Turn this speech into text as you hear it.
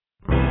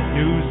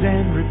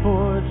and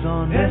reports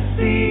on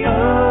SEO.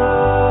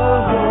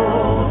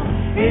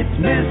 It's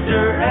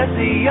Mr.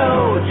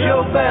 SEO,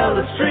 Joe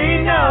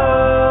Bellestrino.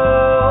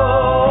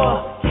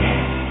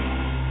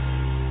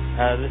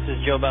 This is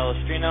Joe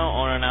Bellestrino,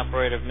 owner and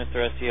operator of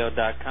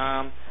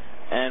MrSEO.com,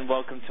 and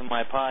welcome to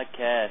my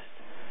podcast.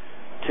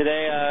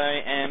 Today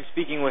I am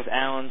speaking with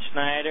Alan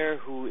Schneider,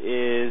 who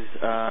is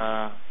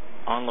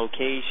on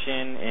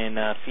location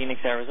in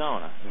Phoenix,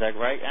 Arizona. Is that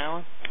right,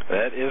 Alan?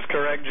 That is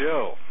correct,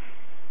 Joe.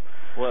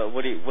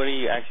 What are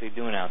you actually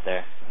doing out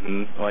there?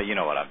 Well, you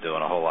know what I'm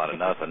doing, a whole lot of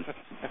nothing.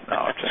 No,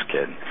 I'm just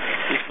kidding.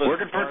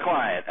 Working for a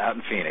client out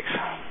in Phoenix.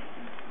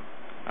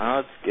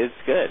 Oh, it's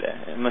good.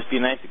 It must be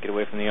nice to get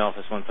away from the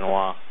office once in a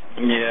while.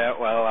 Yeah,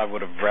 well, I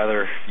would have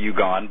rather you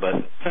gone, but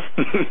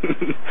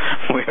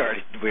we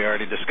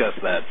already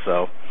discussed that,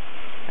 so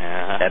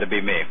had to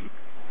be me.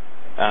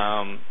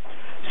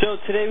 So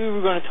today we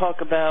were going to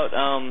talk about.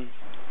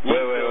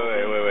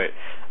 Wait.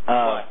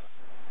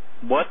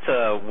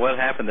 What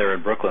happened there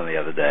in Brooklyn the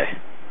other day?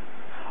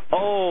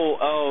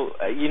 Oh,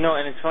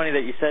 and it's funny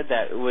that you said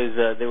that. It was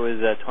there was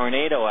a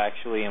tornado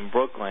actually in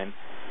Brooklyn.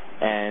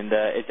 And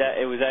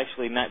it was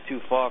actually not too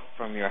far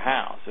from your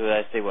house. So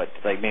I'd say,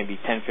 like maybe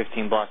 10,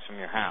 15 blocks from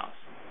your house.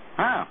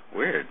 Huh,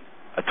 weird.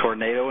 A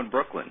tornado in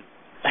Brooklyn.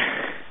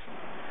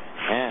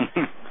 Yeah.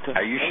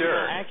 Are you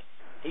sure?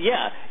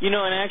 Yeah.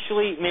 And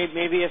actually,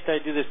 maybe after I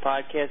do this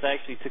podcast, I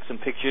actually took some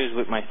pictures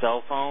with my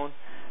cell phone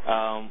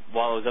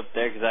while I was up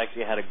there, because I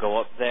actually had to go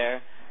up there,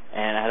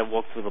 and I had to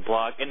walk through the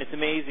block. And it's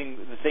amazing,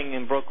 the thing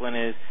in Brooklyn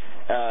is,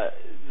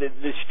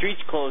 the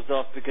streets closed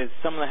off because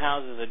some of the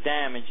houses are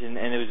damaged, and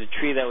there was a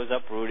tree that was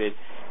uprooted.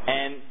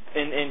 And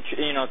in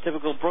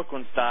typical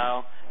Brooklyn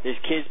style, there's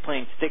kids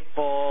playing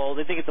stickball.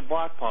 They think it's a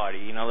block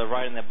party. They're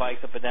riding their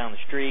bikes up and down the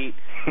street.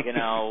 Yeah.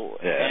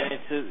 And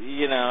it's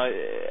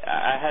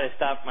I had to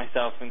stop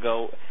myself and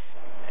go,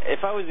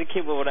 if I was a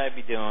kid, what would I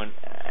be doing?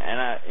 And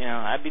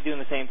I'd be doing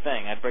the same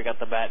thing. I'd break out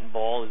the bat and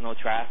ball. There's no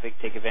traffic.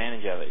 Take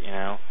advantage of it.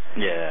 Yeah.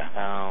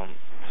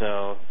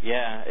 So,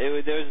 yeah, there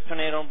was a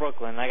tornado in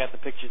Brooklyn. I got the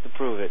pictures to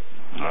prove it.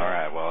 All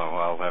right, well,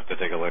 I'll have to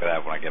take a look at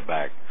that when I get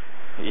back.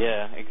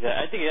 Yeah, exactly.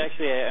 I think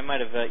I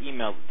might have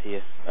emailed it to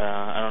you.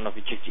 I don't know if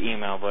you checked your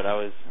email, but I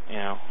was,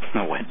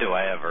 When do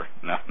I ever?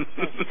 No.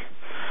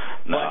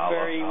 No,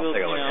 BlackBerry I'll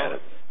take a look at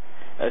it.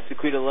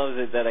 Sequita loves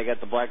it that I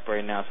got the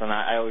BlackBerry now, so now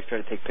I always try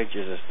to take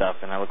pictures of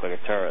stuff, and I look like a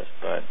tourist,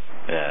 but...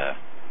 Yeah.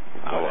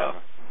 Oh, well.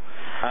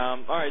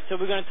 All right, so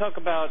we're going to talk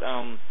about...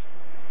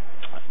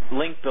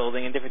 link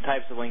building and different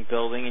types of link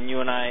building, and you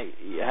and I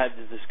had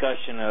this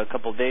discussion a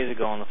couple of days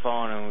ago on the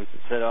phone, and we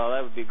said,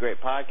 that would be a great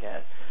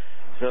podcast.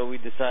 So we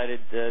decided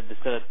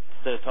instead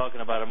of talking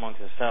about it amongst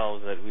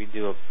ourselves, that we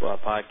do a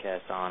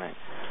podcast on it.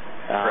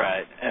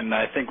 Right, and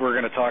I think we're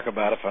going to talk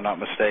about, if I'm not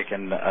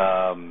mistaken,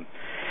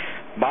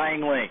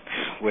 buying links,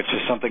 which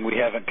is something we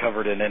haven't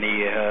covered in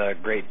any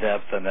great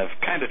depth, and have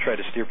kind of tried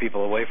to steer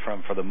people away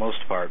from for the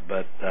most part,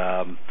 but...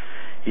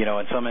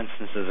 in some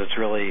instances, it's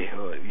really,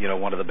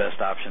 one of the best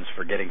options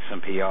for getting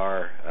some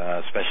PR,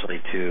 especially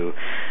to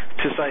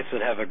sites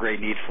that have a great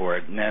need for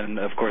it. And then,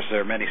 of course, there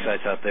are many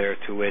sites out there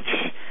to which,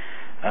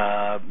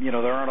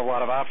 there aren't a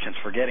lot of options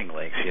for getting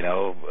links.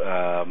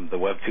 The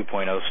Web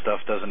 2.0 stuff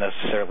doesn't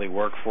necessarily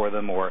work for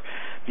them, or,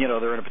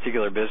 they're in a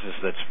particular business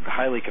that's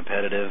highly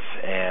competitive,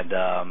 and,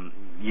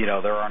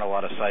 there aren't a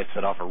lot of sites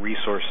that offer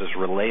resources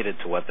related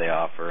to what they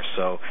offer.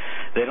 So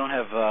they don't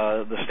have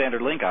the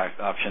standard link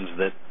options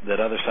that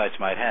other sites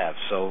might have.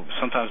 So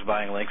sometimes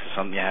buying links is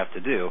something you have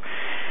to do.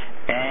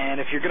 And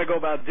if you're going to go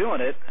about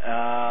doing it,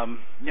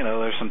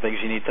 there's some things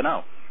you need to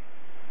know.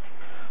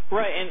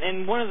 Right,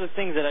 and one of the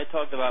things that I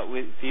talked about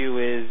with you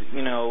is,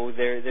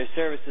 there's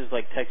services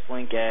like text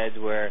link ads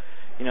where,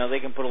 they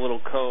can put a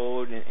little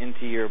code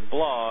into your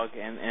blog,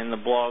 and the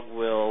blog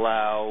will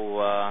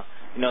allow...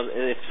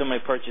 if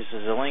somebody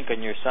purchases a link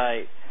on your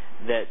site,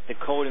 that the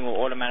coding will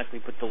automatically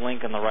put the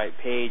link on the right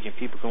page, and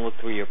people can look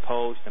through your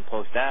post and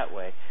post that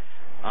way.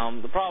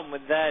 The problem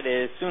with that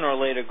is sooner or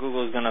later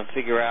Google is going to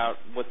figure out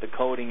what the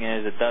coding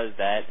is that does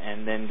that,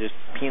 and then just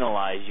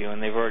penalize you.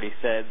 And they've already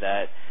said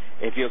that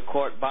if you're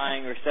caught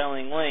buying or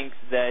selling links,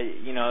 that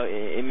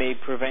it may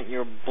prevent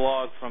your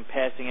blog from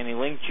passing any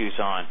link juice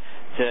on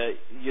to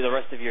the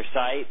rest of your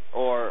site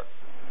or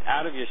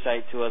out of your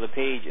site to other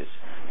pages,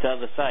 to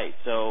other sites.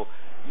 So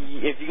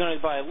if you're going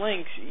to buy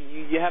links,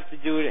 you have to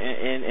do it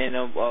in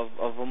a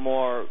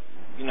more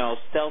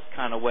stealth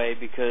kind of way,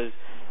 because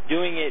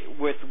doing it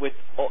with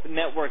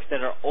networks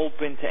that are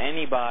open to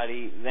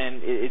anybody, then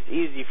it's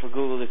easy for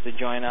Google just to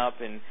join up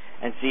and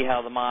see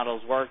how the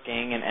model's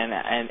working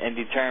and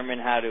determine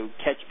how to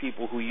catch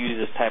people who use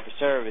this type of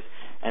service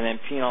and then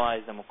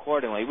penalize them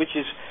accordingly, which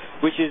is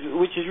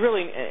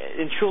really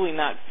and truly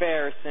not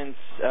fair, since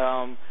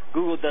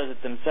Google does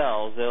it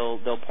themselves.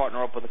 They'll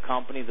partner up with a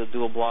company, they'll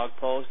do a blog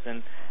post,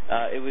 and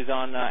it was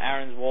on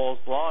Aaron Wall's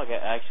blog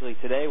actually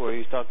today, where he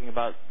was talking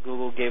about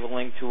Google gave a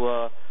link to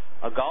a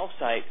golf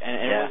site, and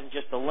it wasn't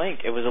just a link;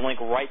 it was a link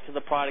right to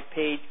the product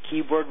page,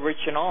 keyword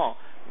rich and all.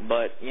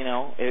 But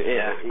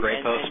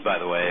great post, by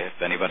the way.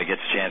 If anybody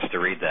gets a chance to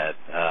read that,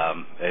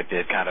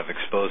 it kind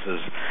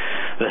exposes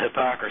the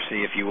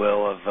hypocrisy, if you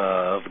will,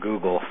 of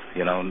Google,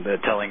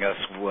 telling us,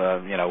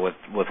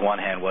 with one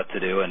hand what to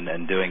do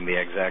and doing the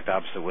exact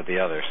opposite with the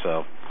other.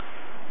 So,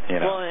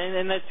 Well,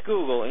 and that's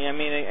Google. I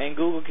mean, and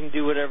Google can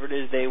do whatever it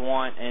is they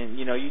want, and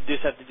you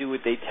just have to do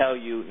what they tell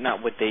you,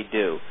 not what they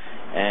do.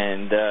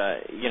 And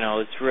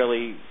it's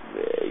really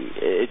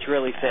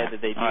sad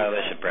that they do that.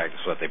 They should practice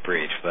what they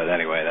preach. But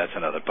anyway, that's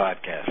another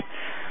podcast.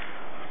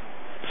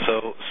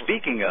 So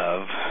speaking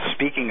of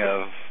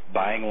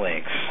buying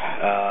links,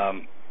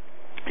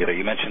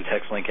 you mentioned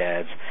text link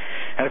ads,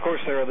 and of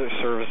course there are other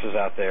services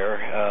out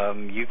there.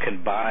 You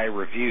can buy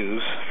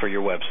reviews for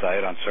your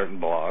website on certain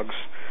blogs.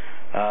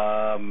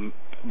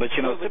 But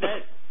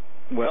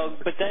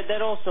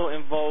that also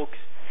invokes.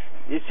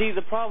 You see,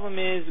 the problem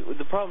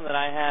that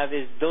I have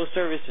is those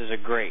services are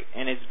great,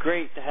 and it's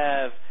great to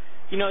have,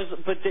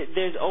 but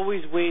there's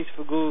always ways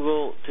for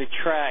Google to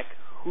track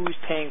who's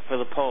paying for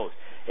the post.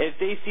 If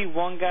they see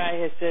one guy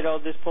has said, "Oh,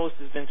 this post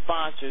has been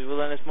sponsored," well,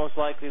 then it's most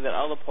likely that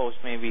other posts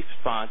may be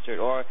sponsored.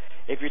 Or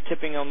if you're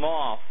tipping them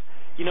off,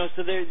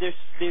 so there's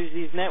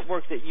these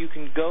networks that you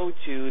can go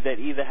to that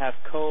either have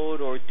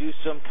code or do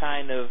some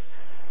kind of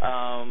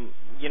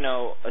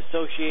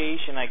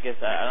association, I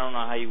guess, I don't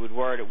know how you would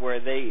word it, where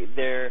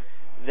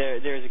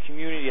there's a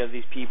community of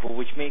these people,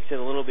 which makes it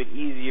a little bit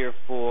easier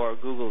for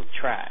Google to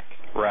track.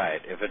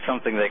 Right. If it's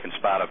something they can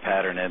spot a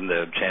pattern in,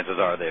 the chances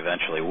are they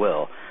eventually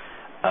will.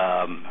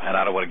 And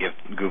I don't want to give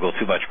Google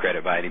too much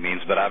credit by any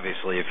means, but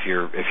obviously if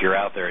you're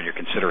out there and you're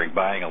considering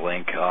buying a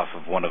link off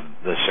of one of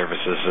the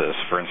services,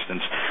 for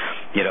instance,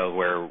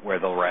 where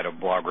they'll write a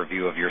blog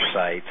review of your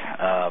site,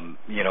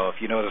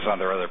 if you notice on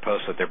their other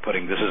posts that they're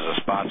putting this is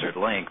a sponsored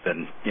link,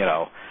 then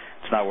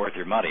it's not worth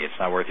your money, it's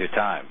not worth your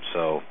time.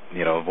 So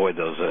avoid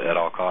those at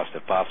all costs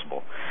if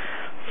possible.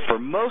 For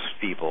most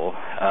people,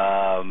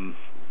 and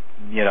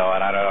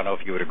I don't know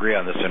if you would agree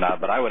on this or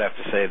not, but I would have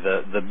to say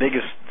the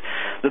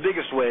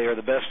biggest way or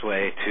the best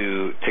way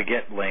to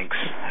get links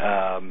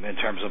in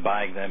terms of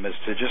buying them is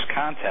to just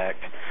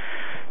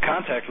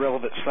contact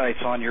relevant sites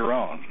on your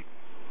own.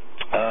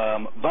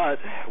 But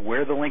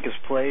where the link is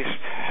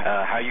placed,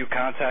 how you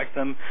contact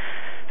them,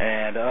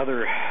 and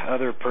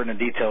other pertinent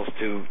details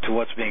to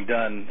what's being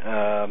done,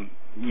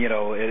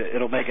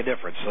 it'll make a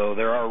difference. So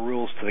there are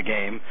rules to the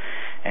game,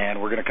 and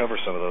we're going to cover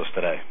some of those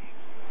today.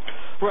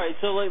 Right.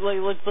 So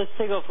let's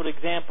take off an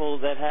example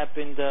that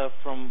happened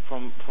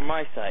from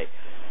my site.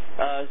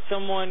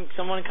 Someone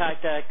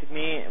contacted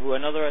me,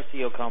 another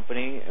SEO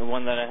company,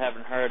 one that I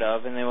haven't heard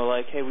of, and they were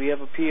like, "Hey, we have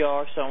a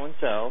PR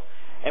so-and-so,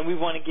 and we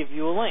want to give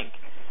you a link."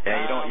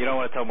 Yeah, you don't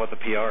want to tell them what the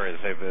PR is.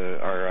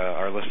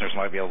 Our listeners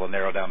might be able to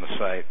narrow down the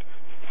site.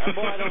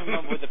 Well, I don't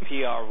remember what the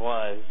PR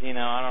was.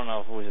 I don't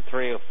know if it was a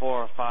 3 or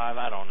 4 or 5.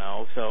 I don't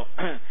know. So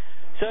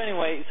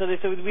anyway, so they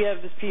said we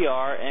have this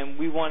PR, and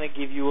we want to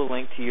give you a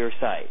link to your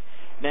site.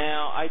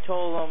 Now, I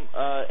told them,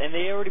 and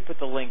they already put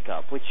the link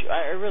up, which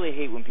I really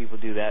hate when people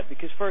do that,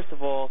 because first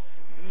of all,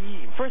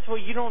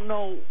 you don't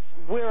know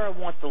where I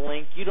want the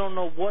link. You don't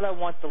know what I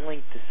want the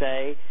link to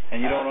say.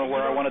 And you don't know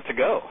where I want it to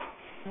go.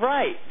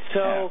 Right.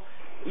 So,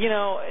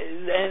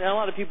 and a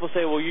lot of people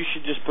say, well, you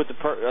should just put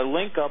a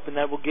link up, and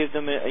that will give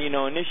them,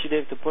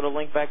 initiative to put a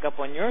link back up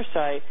on your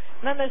site.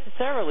 Not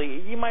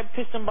necessarily. You might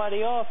piss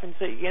somebody off and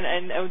say,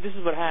 and this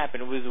is what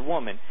happened. It was a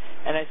woman.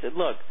 And I said,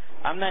 look,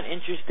 I'm not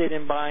interested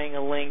in buying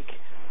a link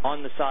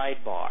on the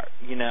sidebar,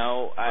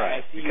 Right,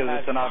 I see because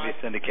it's an obvious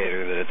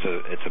indicator that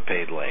it's a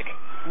paid link.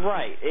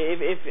 Right.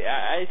 If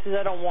I said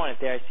I don't want it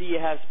there. I see you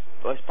have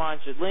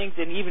sponsored links,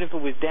 and even if it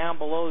was down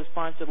below the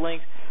sponsored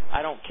links,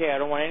 I don't care. I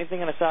don't want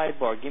anything on the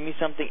sidebar. Give me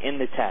something in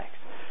the text.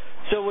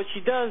 So what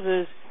she does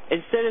is,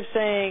 instead of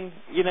saying,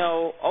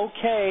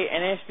 okay,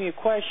 and ask me a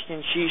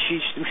question,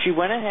 she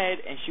went ahead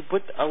and she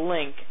put a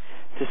link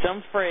to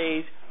some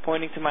phrase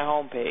pointing to my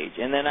homepage,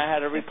 and then I had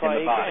to reply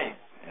again.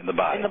 In the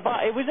body.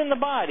 It was in the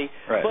body.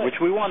 Right, but which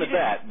we wanted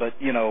that, but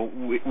the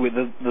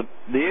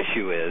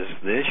issue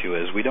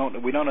is we don't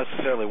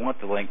necessarily want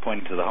the link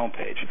pointing to the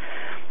homepage.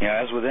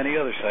 As with any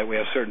other site, we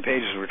have certain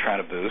pages we're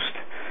trying to boost.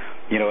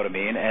 You know what I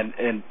mean?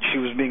 And she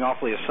was being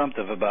awfully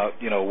assumptive about,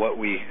 is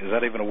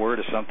that even a word,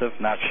 assumptive?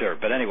 Not sure.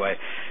 But anyway,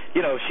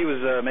 she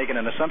was making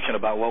an assumption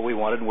about what we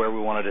wanted and where we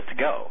wanted it to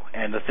go.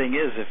 And the thing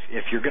is,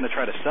 if you're going to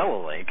try to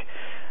sell a link,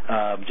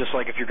 just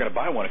like if you're going to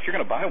buy one,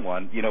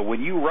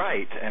 when you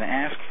write and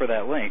ask for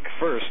that link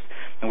first,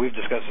 and we've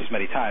discussed this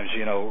many times,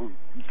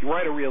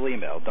 write a real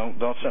email.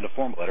 Don't send a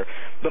form letter,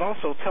 but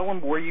also tell them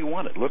where you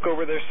want it. Look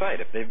over their site.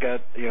 If they've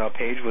got a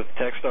page with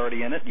text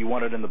already in it, you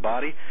want it in the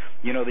body,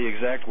 the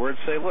exact words.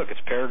 Say, look,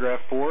 it's paragraph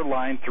 4,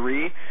 line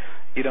 3.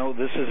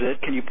 This is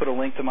it. Can you put a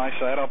link to my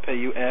site? I'll pay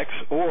you X.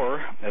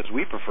 Or, as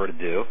we prefer to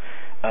do,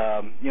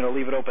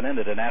 leave it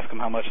open-ended and ask them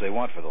how much they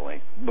want for the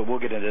link. But we'll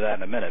get into that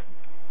in a minute.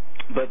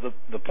 But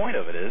the point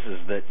of it is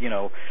that,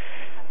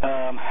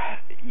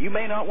 you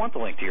may not want the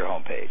link to your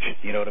homepage.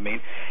 You know what I mean?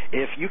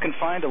 If you can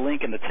find a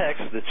link in the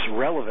text that's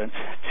relevant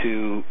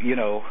to,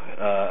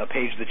 a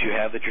page that you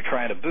have that you're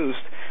trying to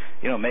boost,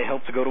 it may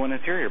help to go to an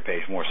interior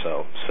page more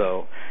so.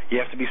 So you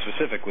have to be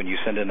specific when you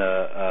send in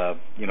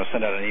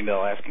send out an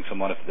email asking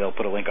someone if they'll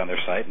put a link on their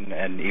site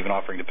and even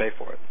offering to pay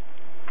for it.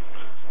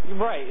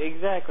 Right,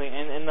 exactly.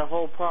 And the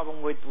whole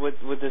problem with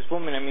this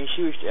woman, I mean,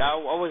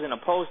 I wasn't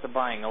opposed to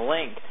buying a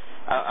link.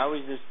 I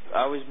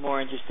was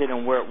more interested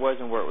in where it was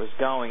and where it was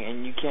going,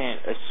 and you can't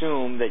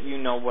assume that you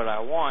know what I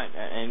want.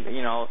 And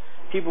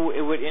people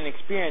with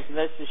inexperience, and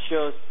that just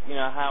shows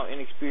how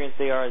inexperienced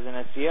they are as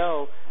an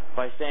SEO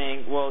by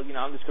saying, well,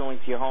 I'm just going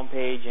to your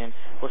homepage, and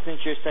well, since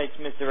your site's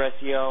Mr.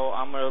 SEO,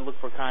 I'm going to look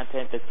for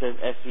content that says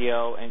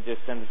SEO and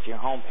just send it to your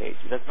homepage.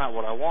 That's not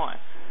what I want.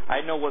 I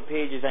know what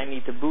pages I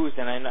need to boost,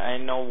 and I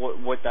know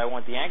what I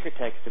want the anchor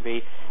text to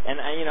be. And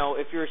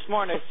if you're a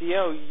smart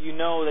SEO, you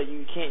know that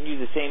you can't use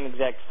the same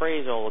exact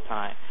phrase all the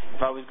time.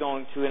 If I was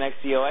going to an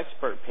SEO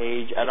expert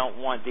page, I don't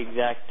want the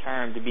exact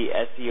term to be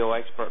SEO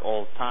expert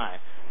all the time.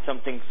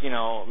 Something,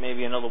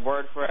 maybe another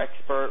word for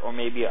expert, or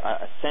maybe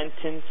a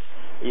sentence.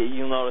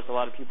 You'll notice a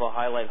lot of people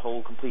highlight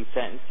whole, complete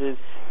sentences.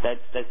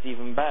 That's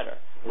even better.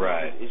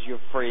 Right. Is your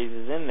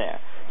phrases in there.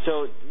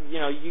 So,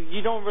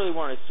 you don't really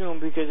want to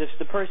assume, because if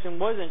the person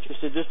was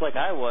interested, just like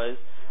I was,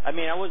 I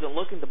mean, I wasn't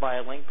looking to buy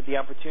a link, but the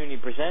opportunity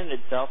presented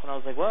itself, and I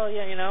was like, well,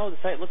 yeah, the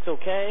site looks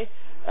okay.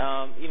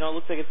 It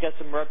looks like it's got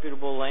some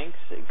reputable links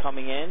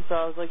coming in, so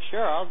I was like,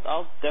 sure,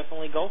 I'll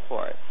definitely go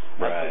for it.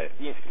 Right.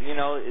 But,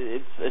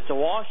 it's a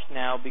wash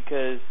now,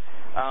 because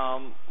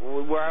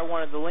where I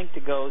wanted the link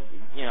to go,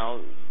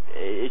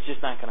 it's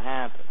just not going to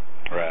happen.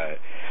 Right.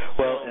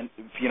 Well, and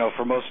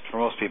for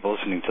most people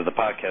listening to the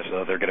podcast,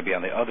 though, they're going to be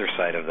on the other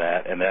side of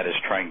that, and that is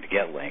trying to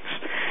get links.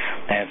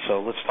 And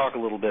so let's talk a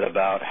little bit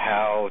about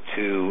how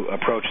to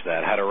approach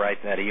that, how to write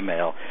that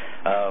email.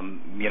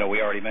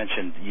 We already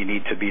mentioned you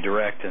need to be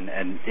direct and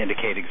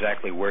indicate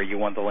exactly where you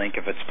want the link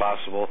if it's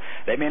possible.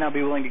 They may not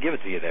be willing to give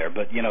it to you there,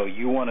 but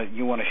you want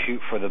to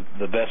shoot for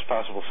the best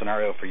possible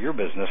scenario for your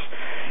business.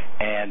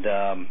 And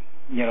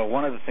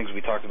one of the things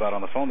we talked about on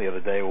the phone the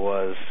other day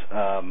was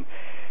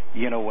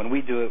when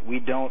we do it, we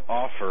don't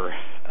offer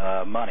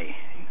money.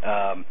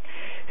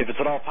 If it's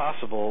at all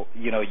possible,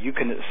 you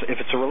can. If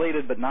it's a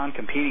related but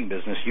non-competing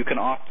business, you can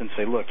often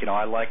say, "Look,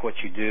 I like what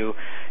you do.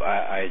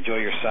 I enjoy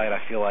your site. I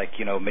feel like,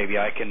 maybe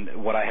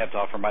what I have to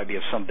offer might be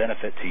of some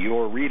benefit to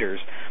your readers,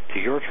 to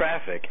your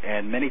traffic."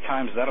 And many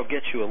times that'll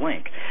get you a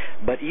link.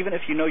 But even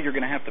if you're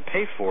going to have to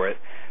pay for it,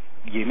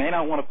 you may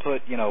not want to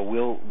put,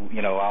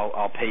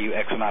 I'll pay you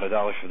X amount of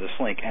dollars for this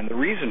link. And the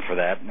reason for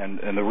that,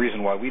 and the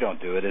reason why we don't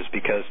do it, is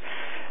because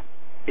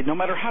no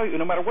matter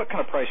what kind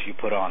of price you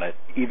put on it,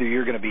 either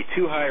you're going to be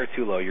too high or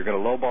too low. You're going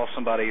to lowball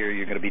somebody, or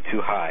you're going to be too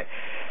high.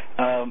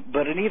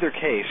 But in either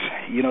case,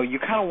 you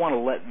kind of want to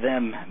let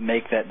them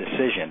make that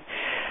decision.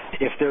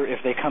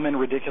 If they come in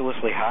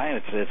ridiculously high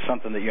and it's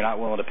something that you're not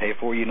willing to pay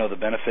for, the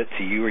benefit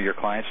to you or your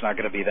client's not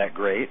going to be that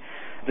great,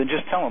 then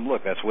just tell them,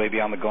 look, that's way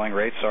beyond the going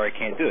rate. Sorry, I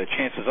can't do it.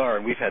 Chances are,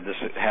 and we've had this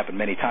happen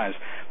many times,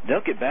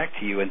 they'll get back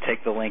to you and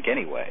take the link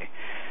anyway.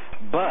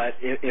 But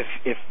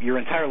if you're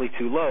entirely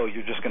too low,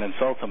 you're just going to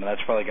insult them, and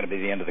that's probably going to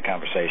be the end of the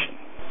conversation.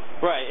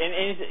 Right,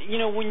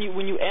 and when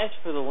you ask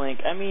for the link,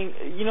 I mean,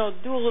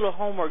 do a little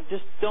homework.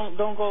 Just don't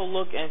go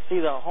look and see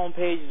the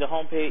homepage,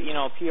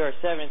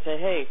 PR7, and say,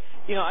 hey,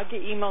 I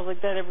get emails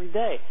like that every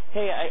day.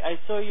 Hey, I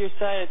saw your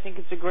site. I think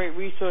it's a great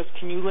resource.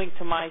 Can you link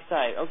to my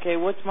site? Okay,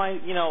 what's my,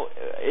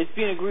 it's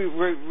being a great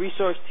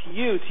resource to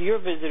you, to your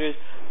visitors,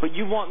 but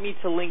you want me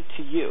to link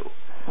to you.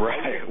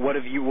 Right. What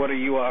are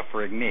you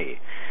offering me?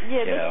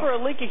 Yeah, that's for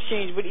a link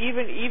exchange. But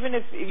even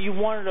if you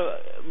wanted to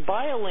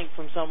buy a link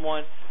from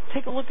someone,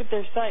 take a look at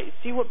their site,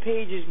 see what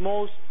page is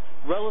most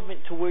relevant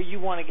to where you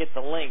want to get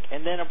the link,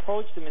 and then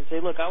approach them and say,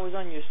 look, I was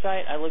on your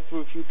site, I looked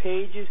through a few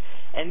pages,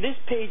 and this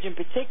page in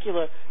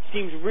particular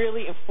seems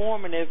really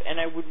informative, and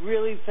I would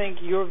really think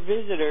your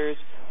visitors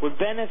would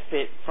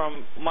benefit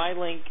from my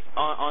link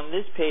on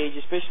this page,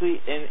 especially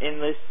in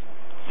this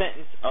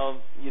sentence of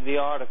the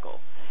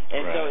article.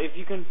 And right. So if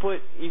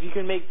you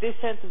can make this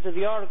sentence of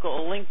the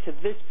article a link to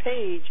this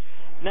page,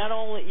 not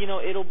only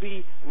it'll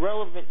be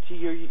relevant to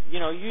your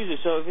users.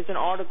 So if it's an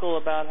article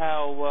about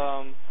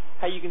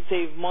how you can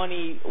save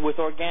money with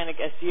organic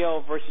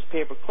SEO versus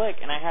pay-per-click,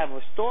 and I have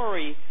a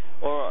story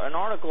or an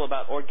article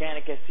about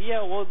organic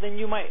SEO, well, then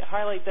you might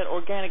highlight that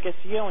organic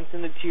SEO and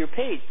send it to your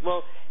page.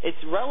 Well, it's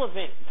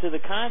relevant to the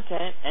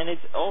content, and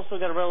it's also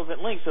got a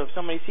relevant link. So if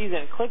somebody sees it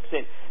and clicks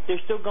it,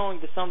 they're still going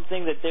to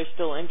something that they're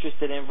still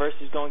interested in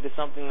versus going to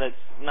something that's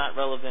not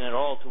relevant at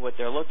all to what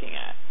they're looking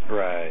at.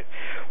 Right.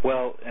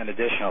 Well, and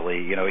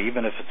additionally,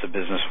 even if it's a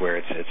business where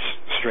it's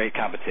straight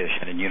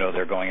competition and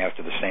they're going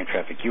after the same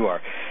traffic you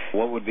are,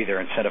 what would be their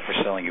incentive for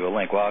selling you a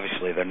link? Well,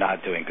 obviously they're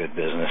not doing good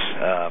business.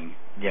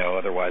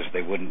 Otherwise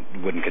they wouldn't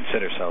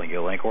consider selling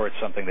you a link, or it's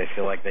something they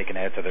feel like they can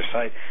add to their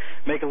site,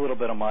 make a little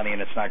bit of money,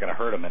 and it's not going to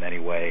hurt them in any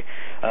way.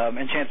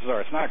 And chances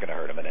are it's not going to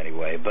hurt them in any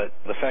way. But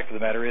the fact of the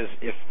matter is,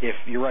 if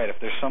you're right, if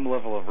there's some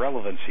level of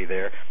relevancy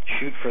there,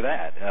 shoot for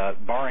that.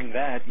 Barring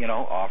that,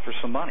 offer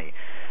some money.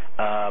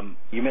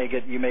 You may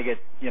get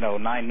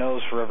 9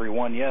 no's for every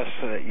 1 yes,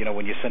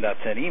 when you send out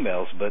 10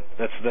 emails, but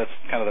that's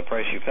kind of the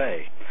price you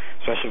pay,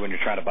 especially when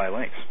you're trying to buy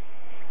links.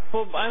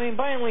 Well, I mean,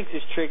 buying links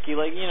is tricky.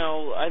 Like,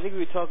 I think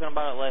we were talking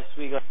about it last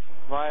week, like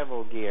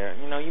survival gear.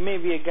 You may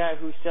be a guy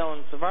who's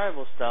selling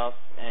survival stuff,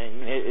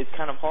 and it's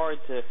kind of hard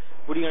to,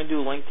 what are you going to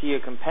do, link to your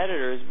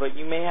competitors? But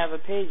you may have a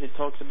page that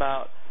talks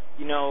about,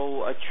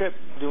 a trip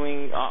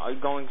going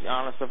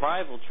on a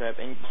survival trip,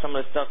 and some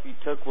of the stuff you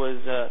took was,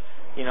 a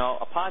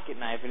pocket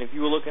knife. And if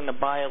you were looking to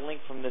buy a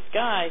link from this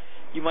guy,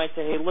 you might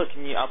say, hey, look,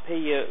 I'll pay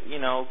you,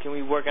 can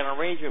we work on an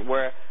arrangement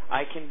where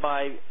I can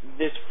buy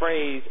this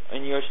phrase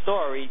in your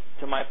story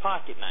to my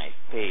pocket knife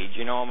page,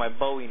 or my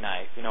Bowie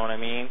knife, you know what I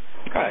mean?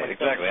 Right,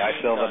 exactly. I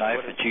sell the knife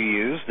that you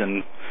used,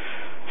 and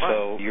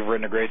so you've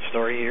written a great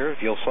story here. If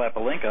you'll slap a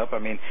link up,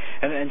 and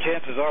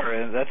chances are,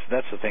 and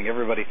that's the thing.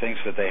 Everybody thinks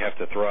that they have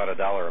to throw out a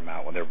dollar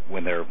amount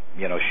when they're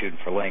shooting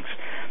for links,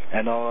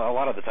 and a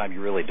lot of the time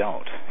you really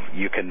don't.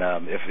 You can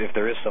if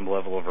there is some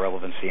level of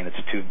relevancy and it's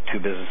two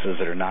businesses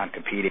that are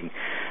non-competing,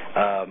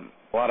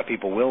 a lot of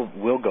people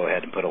will go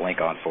ahead and put a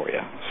link on for you.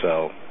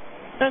 So,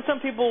 and some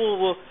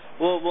people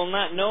will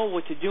not know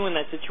what to do in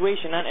that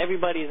situation. Not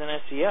everybody is an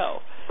SEO.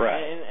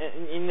 Right.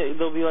 And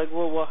they'll be like,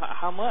 well,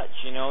 how much?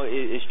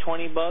 Is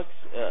 $20?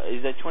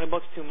 Is that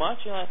 $20 too much?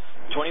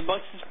 $20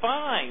 is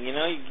fine.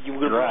 You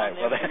would right.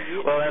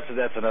 Well,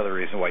 that's another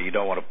reason why you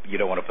don't want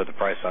to put the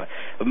price on it.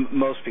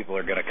 Most people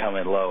are going to come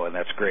in low, and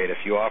that's great. If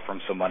you offer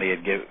them some money,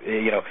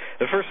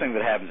 the first thing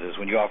that happens is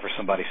when you offer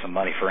somebody some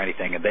money for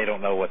anything, and they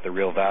don't know what the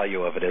real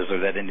value of it is, or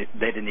they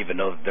didn't even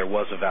know that there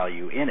was a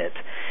value in it,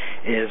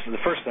 is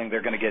the first thing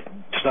they're going to get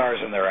stars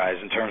in their eyes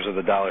in terms of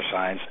the dollar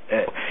signs.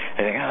 They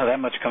think, that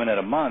much coming in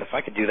a month. If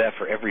I could do that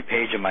for every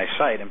page of my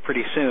site, and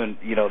pretty soon,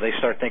 they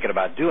start thinking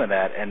about doing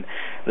that, and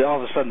then all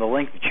of a sudden the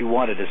link that you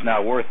wanted is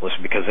now worthless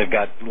because they've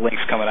got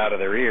links coming out of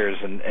their ears,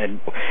 and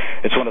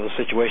it's one of those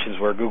situations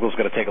where Google's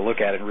going to take a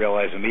look at it and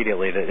realize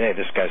immediately that, hey,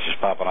 this guy's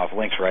just popping off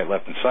links right,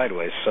 left, and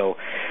sideways. So,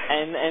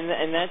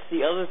 and that's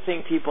the other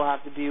thing people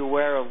have to be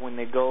aware of when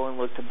they go and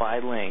look to buy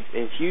links.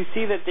 If you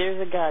see that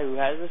there's a guy who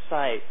has a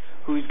site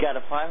who's got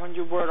a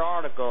 500-word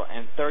article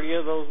and 30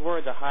 of those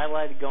words are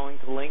highlighted going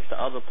to links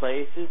to other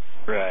places,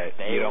 right?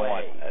 You don't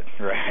want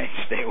that. Right?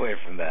 Stay away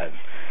from that.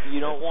 You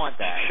don't want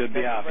that. Should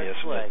be obvious.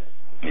 But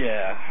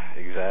yeah,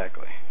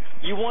 exactly.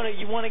 You want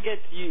to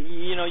get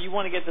you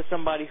want to get to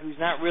somebody who's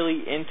not really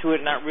into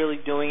it, not really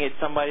doing it.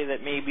 Somebody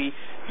that maybe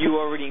you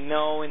already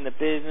know in the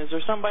business,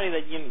 or somebody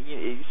that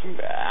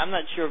I'm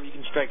not sure if you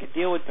can strike a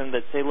deal with them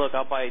that say, look,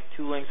 I'll buy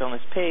 2 links on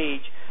this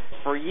page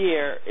for a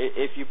year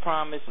if you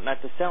promise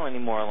not to sell any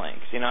more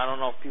links. I don't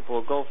know if people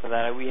will go for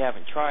that. We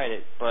haven't tried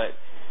it, but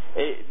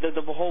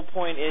the whole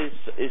point is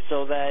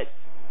so that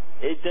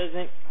it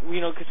doesn't,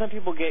 because some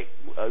people get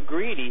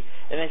greedy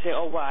and they say,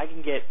 oh, well, I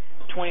can get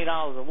 $20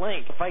 a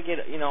link. If I get,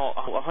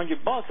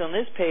 $100 on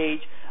this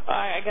page,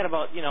 I got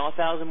about,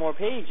 1,000 more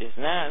pages.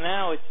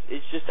 Now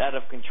it's just out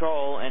of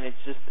control, and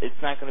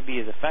it's not going to be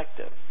as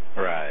effective.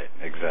 Right.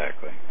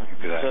 Exactly.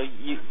 So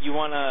you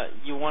want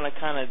to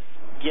kind of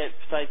get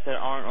sites that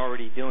aren't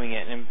already doing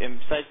it, and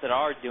sites that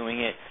are doing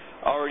it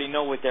already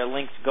know what their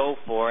links go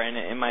for, and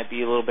it might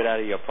be a little bit out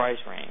of your price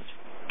range.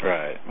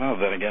 Right. Well,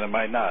 then again, it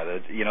might not.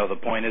 The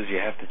point is you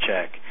have to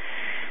check.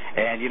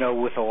 And,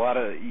 with a lot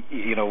of,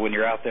 when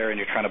you're out there and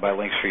you're trying to buy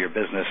links for your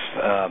business,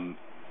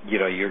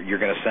 you're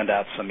going to send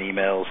out some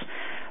emails.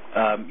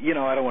 I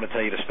don't want to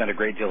tell you to spend a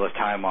great deal of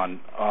time on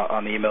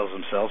the emails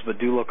themselves, but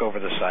do look over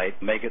the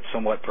site, make it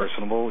somewhat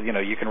personable.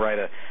 You can write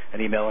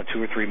an email in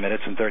 2 or 3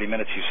 minutes. In 30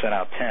 minutes, you send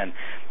out 10.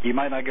 You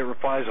might not get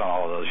replies on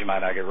all of those. You might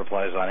not get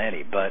replies on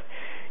any, but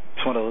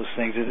it's one of those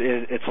things.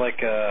 It's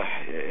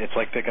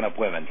like picking up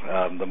women.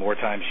 The more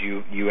times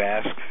you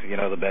ask,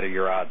 the better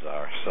your odds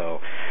are. So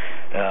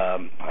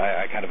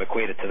I kind of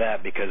equate it to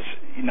that, because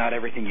not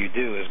everything you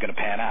do is going to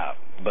pan out,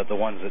 but the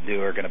ones that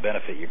do are going to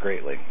benefit you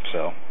greatly.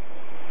 So.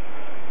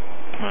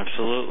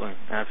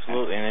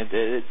 Absolutely, and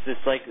it's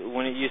just like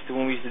when we used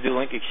to do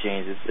link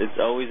exchange. It's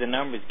always a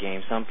numbers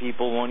game. Some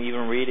people won't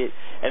even read it,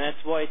 and that's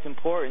why it's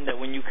important that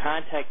when you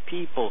contact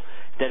people,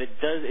 that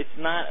it's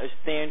not a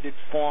standard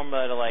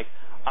formula like,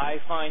 I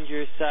find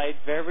your site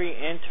very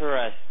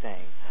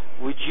interesting.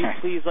 Would you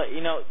please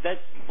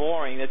that's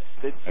boring.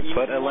 That's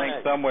put a link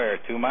somewhere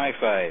to my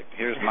site.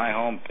 Here's my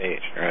home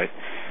page, right?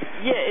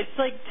 Yeah, it's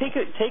like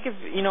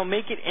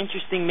make it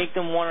interesting, make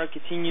them want to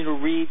continue to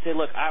read. Say,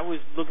 look, I was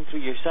looking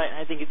through your site and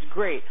I think it's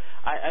great.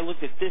 I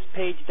looked at this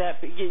page,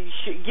 that page.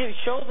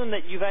 Show them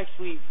that you've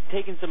actually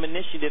taken some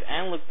initiative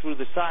and looked through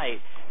the site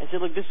and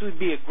said, look, this would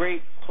be a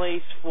great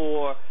place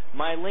for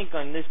my link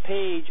on this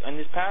page, on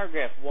this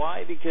paragraph.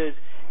 Why? Because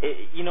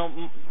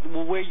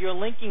where you're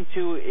linking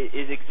to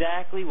is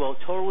exactly,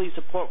 totally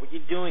support what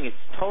you're doing. It's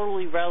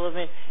totally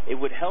relevant. It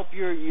would help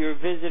your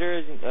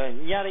visitors,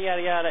 yada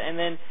yada yada, and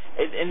then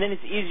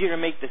it's easier to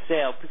make the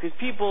sale because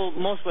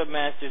most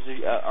webmasters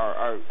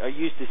are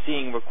used to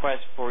seeing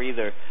requests for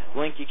either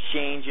link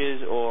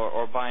exchanges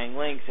or buying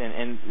links,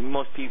 and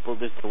most people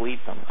just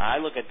delete them. I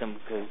look at them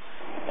because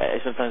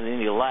sometimes I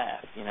need to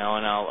laugh, and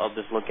I'll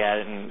just look at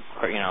it and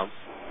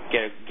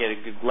get a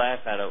good laugh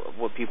out of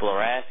what people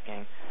are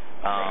asking.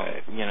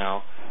 Right.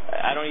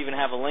 I don't even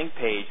have a link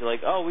page.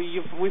 Like,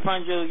 we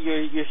find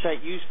your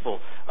site useful.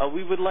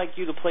 We would like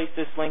you to place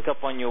this link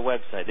up on your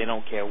website. They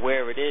don't care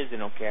where it is. They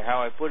don't care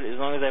how I put it. As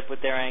long as I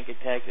put their anchor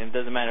text, and it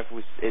doesn't matter if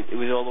it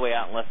was all the way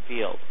out in left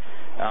field.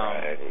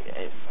 Right.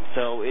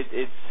 So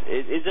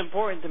it's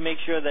important to make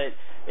sure that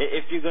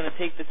if you're going to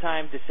take the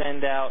time to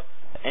send out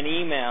an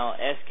email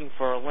asking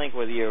for a link,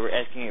 whether you're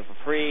asking it for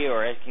free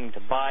or asking to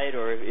buy it,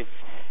 or if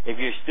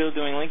you're still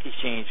doing link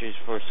exchanges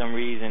for some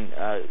reason,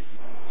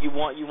 you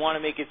want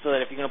to make it so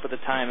that if you're going to put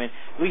the time in,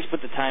 at least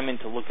put the time in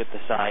to look at the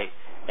site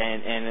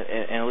and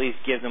at least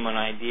give them an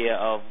idea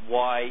of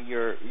why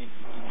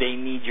they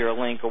need your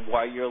link or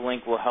why your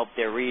link will help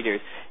their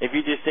readers. If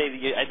you just say,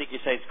 I think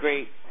your site's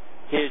great,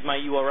 here's my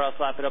URL,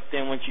 slap it up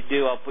there, and once you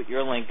do, I'll put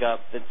your link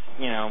up. That's,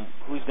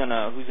 who's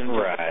gonna do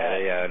right,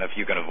 that? Yeah, and if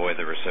you can avoid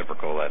the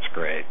reciprocal, that's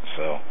great.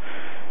 So,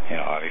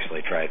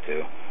 obviously try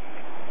to.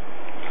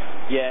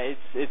 Yeah,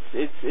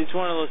 it's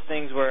one of those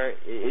things where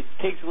it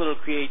takes a little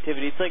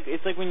creativity.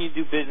 It's like when you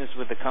do business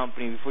with a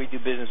company. Before you do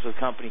business with a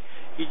company,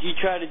 you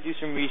try to do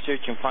some research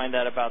and find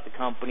out about the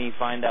company,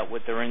 find out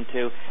what they're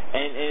into,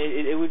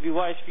 and it would be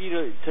wise for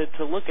you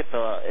to look at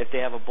if they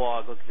have a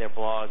blog, look at their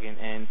blog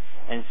and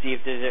see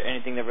if there's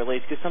anything that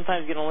relates. Because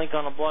sometimes getting a link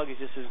on a blog is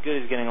just as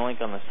good as getting a link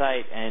on the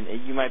site, and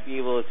you might be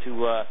able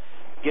to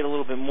get a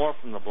little bit more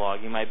from the blog.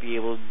 You might be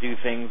able to do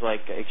things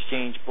like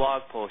exchange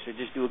blog posts or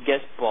just do a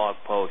guest blog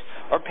post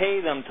or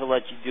pay them to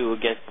let you do a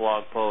guest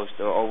blog post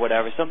or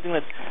whatever, something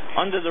that's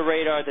under the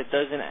radar that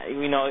doesn't,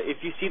 if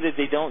you see that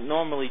they don't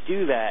normally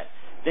do that,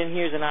 then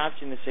here's an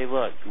option to say,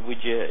 look, would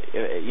you,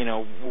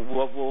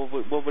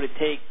 what would it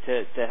take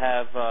to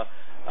have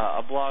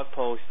a blog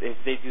post if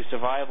they do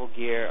survival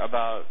gear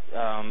about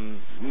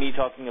me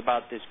talking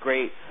about this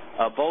great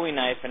Bowie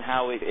knife and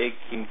how it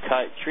can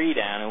cut tree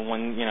down in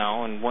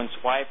one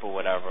swipe or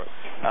whatever.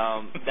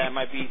 That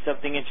might be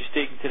something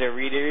interesting to their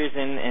readers.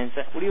 And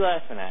what are you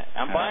laughing at?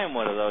 I'm buying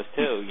one of those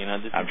too.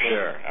 I'm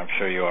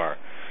sure you are.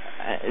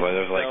 Well,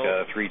 there's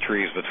like 3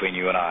 trees between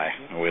you and I.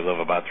 We live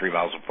about 3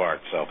 miles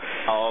apart. So.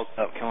 Oh,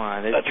 come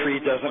on! A tree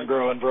doesn't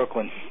grow in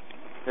Brooklyn.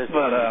 But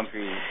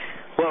trees.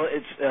 Well,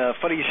 it's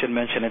funny you should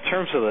mention in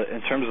terms of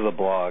the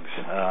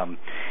blogs.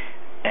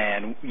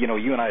 And,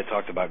 you and I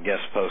talked about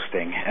guest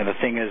posting, and the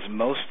thing is,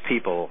 most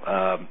people,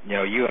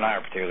 you and I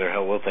in particular,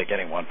 hell, we'll take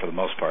anyone for the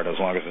most part, as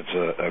long as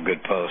it's a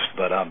good post,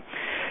 but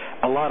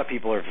a lot of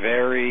people are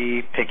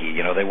very picky.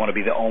 They want to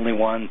be the only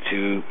one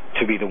to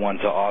be the one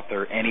to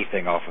author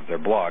anything off of their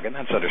blog, and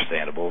that's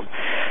understandable.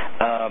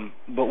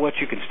 But what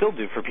you can still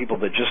do for people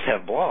that just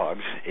have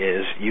blogs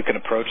is you can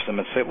approach them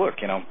and say, look,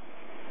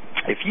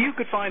 if you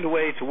could find a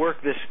way to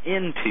work this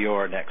into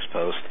your next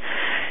post,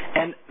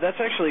 and that's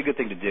actually a good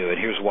thing to do, and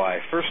here's why.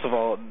 First of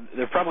all,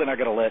 they're probably not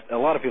going to a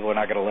lot of people are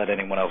not going to let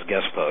anyone else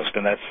guest post,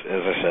 and that's,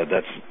 as I said,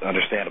 that's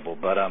understandable.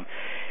 But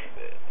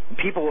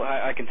people,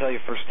 I can tell you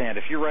firsthand,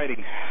 if you're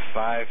writing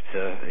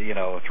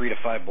 3 to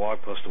 5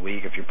 blog posts a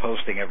week, if you're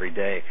posting every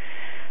day,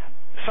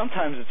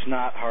 sometimes it's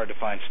not hard to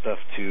find stuff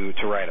to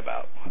write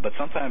about, but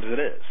sometimes it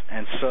is.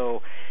 And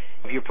so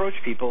if you approach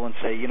people and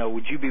say,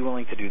 would you be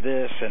willing to do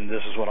this, and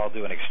this is what I'll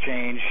do in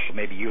exchange,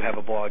 maybe you have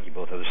a blog, you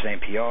both have the same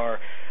PR,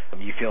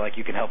 you feel like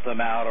you can help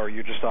them out, or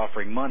you're just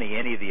offering money,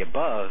 any of the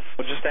above,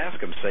 well, just ask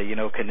them, say,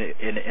 can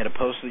in a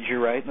post that you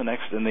write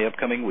in the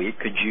upcoming week,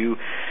 could you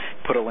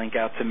put a link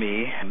out to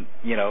me, and,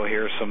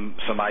 here's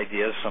some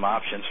ideas, some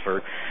options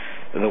for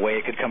the way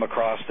it could come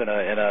across in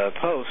a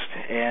post,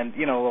 and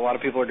a lot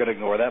of people are going to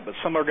ignore that, but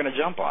some are going to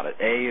jump on it.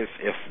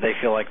 If they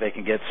feel like they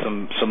can get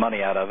some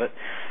money out of it,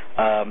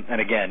 and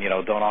again,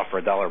 don't offer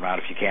a dollar amount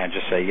if you can.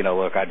 Just say,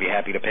 look, I'd be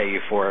happy to pay you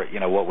for it.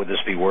 What would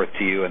this be worth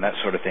to you, and that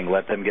sort of thing.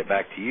 Let them get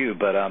back to you,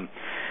 but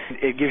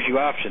it gives you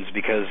options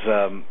because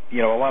a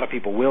lot of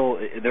people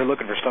they're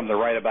looking for something to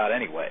write about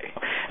anyway,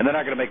 and they're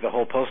not going to make the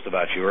whole post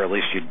about you, or at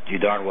least you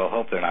darn well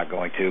hope they're not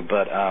going to,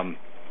 but.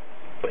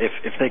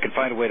 If they can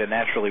find a way to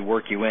naturally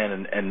work you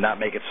in and not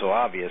make it so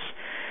obvious,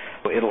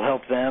 it'll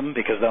help them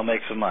because they'll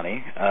make some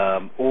money,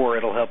 or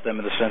it'll help them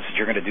in the sense that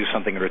you're going to do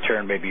something in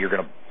return. Maybe you're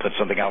going to put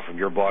something out from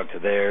your blog to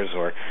theirs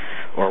or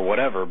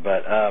whatever.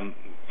 But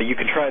you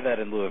can try that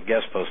in lieu of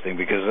guest posting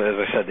because, as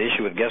I said, the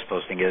issue with guest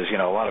posting is, a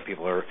lot of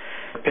people are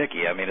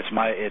picky. I mean, it's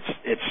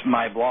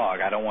my blog.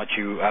 I don't want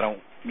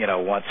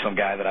want some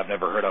guy that I've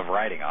never heard of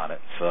writing on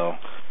it. So.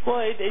 Well,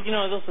 it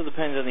also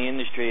depends on the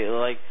industry.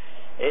 Like,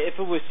 if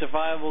it was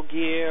survival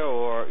gear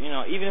or,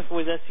 even if it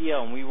was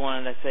SEO and we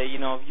wanted to say,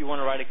 if you want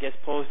to write a guest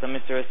post on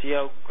Mr.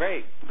 SEO,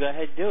 great, go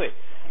ahead, do it.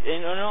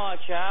 in all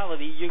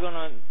actuality, you're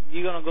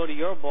gonna go to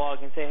your blog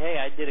and say, hey,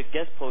 I did a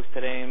guest post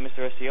today in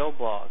Mr. SEO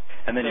blog.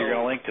 And then you're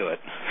gonna link to it,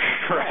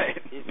 right?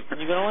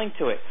 You're gonna link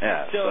to it.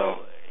 Yeah. So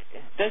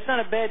that's not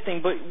a bad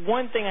thing. But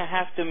one thing I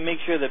have to make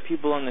sure that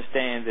people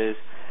understand is,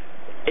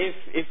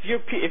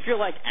 if you're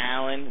like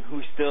Alan,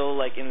 who's still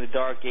like in the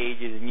dark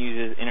ages and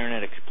uses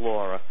Internet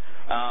Explorer,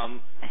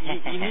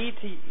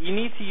 you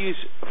need to use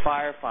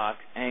Firefox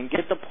and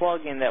get the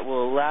plugin that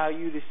will allow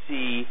you to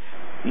see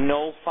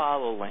no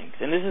follow links.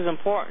 And this is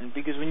important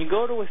because when you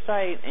go to a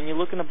site and you're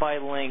looking to buy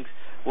links,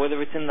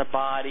 whether it's in the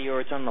body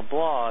or it's on the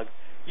blog,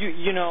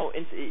 you know,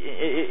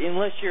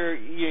 unless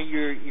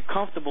you're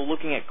comfortable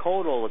looking at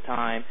code all the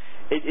time,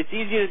 it's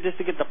easier just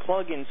to get the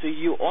plugin so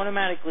you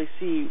automatically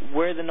see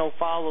where the no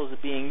follows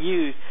are being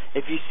used.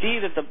 If you see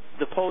that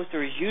the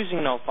poster is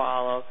using no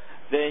follow,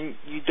 then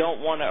you don't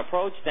want to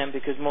approach them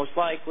because most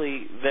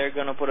likely they're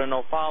going to put a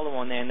no follow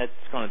on there, and that's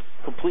going to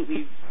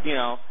completely, you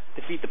know,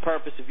 defeat the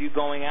purpose of you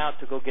going out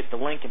to go get the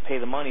link and pay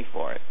the money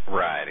for it.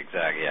 Right,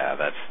 exactly. Yeah,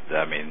 that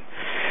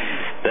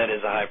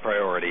is a high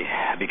priority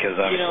because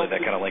obviously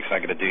that kind of link's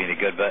not going to do you any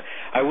good. But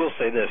I will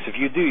say this: if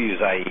you do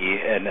use IE,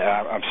 and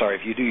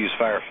if you do use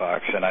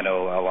Firefox, and I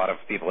know a lot of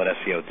people at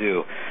SEO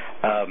do.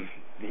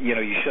 You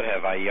know, you should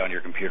have IE on your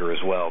computer as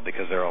well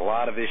because there are a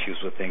lot of issues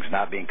with things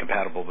not being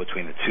compatible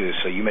between the two.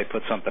 So you may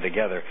put something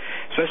together,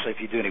 especially if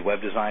you do any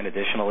web design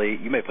additionally,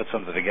 you may put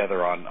something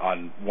together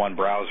on one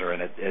browser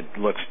and it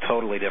looks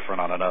totally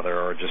different on another,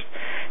 or just,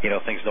 you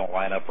know, things don't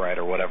line up right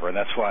or whatever. And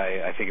that's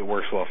why I think it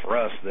works well for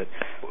us that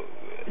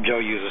Joe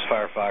uses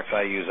Firefox,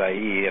 I use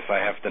IE. If I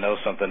have to know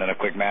something in a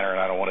quick manner and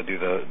I don't want to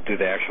do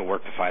the actual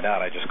work to find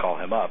out, I just call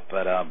him up.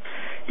 But,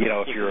 you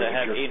know, I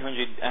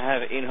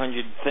have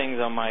 800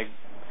 things on my...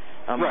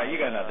 Right, you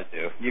got nothing to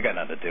do. You got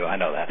nothing to do. I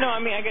know that. No, I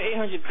mean, I got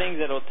 800 things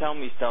that'll tell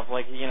me stuff.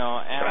 Like, you know,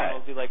 Alan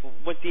will be like,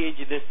 what's the age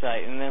of this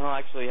site? And then he'll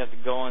actually have to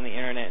go on the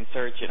Internet and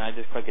search it, and I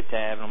just click a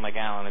tab, and I'm like,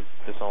 Alan, it's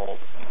this old.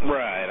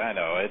 Right, I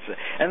know.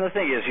 And the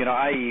thing is, you know,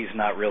 IE is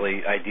not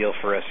really ideal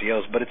for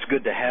SEOs, but it's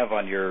good to have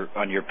on your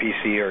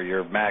PC or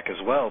your Mac as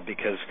well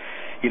because,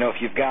 you know,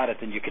 if you've got it,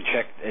 then you can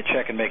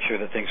check and make sure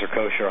that things are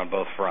kosher on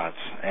both fronts.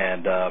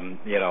 And,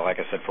 you know, like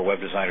I said, for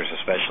web designers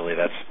especially,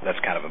 that's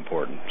kind of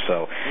important.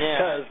 So,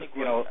 because,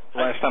 you know,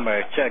 last time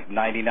I checked,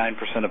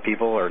 99% of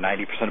people or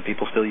 90% of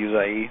people still use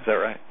IE. Is that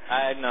right?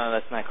 No,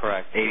 that's not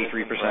correct.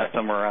 83%,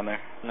 somewhere around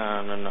there?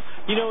 No.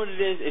 You know what it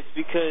is? It's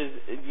because,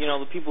 you know,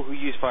 the people who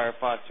use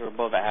Firefox are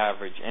above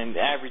average, and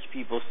average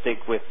people stick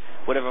with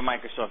whatever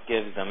Microsoft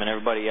gives them, and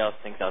everybody else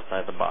thinks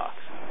outside the box.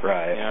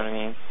 Right. You know what I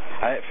mean?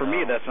 For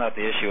me, that's not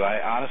the issue.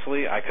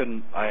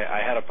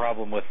 I had a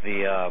problem with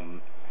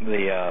the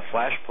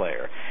Flash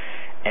player.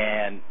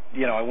 And,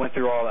 you know, I went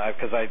through all that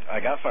because I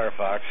got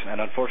Firefox, and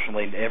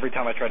unfortunately, every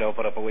time I tried to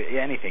open up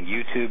anything,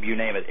 YouTube, you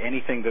name it,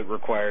 anything that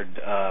required,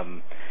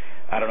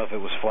 I don't know if it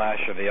was Flash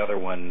or the other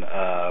one,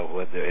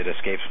 it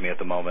escapes me at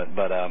the moment,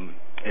 but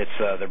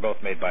they're both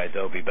made by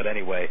Adobe. But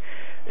anyway,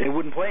 it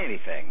wouldn't play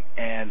anything,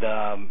 and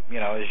you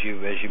know, as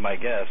you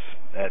might guess,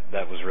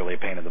 that was really a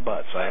pain in the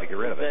butt, so I had to get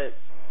rid of it.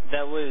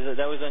 That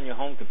was on your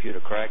home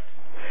computer, correct?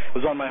 It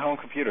was on my home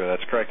computer,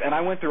 that's correct. And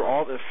I went through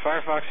all the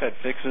Firefox had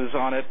fixes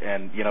on it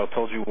and, you know,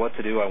 told you what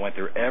to do. I went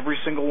through every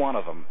single one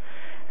of them,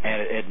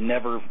 and it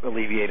never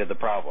alleviated the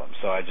problem.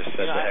 So I just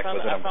said, the heck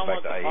with it, I'm going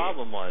back to IE. I found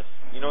what the problem was.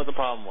 You know what the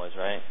problem was,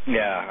 right?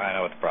 Yeah, I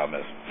know what the problem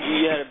is.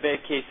 You had a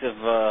bad case of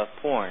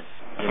porn.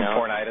 You know?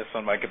 Pornitis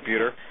on my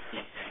computer?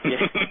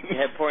 Yeah, you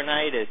had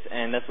pornitis,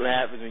 and that's what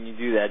happens when you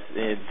do that.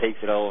 It takes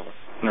it over.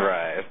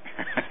 Right.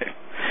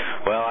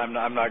 Well, I'm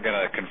not going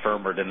to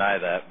confirm or deny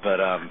that,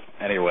 but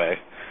anyway.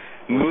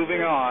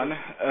 Moving on,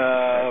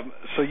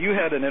 so you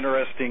had an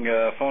interesting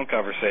phone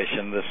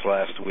conversation this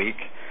last week.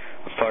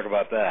 Let's talk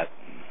about that.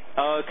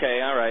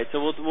 Okay, all right.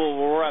 So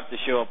we'll wrap the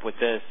show up with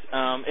this.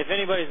 If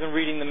anybody's been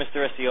reading the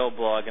Mr. SEO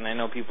blog, and I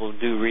know people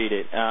do read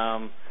it,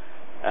 I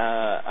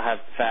have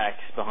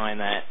facts behind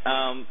that.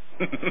 I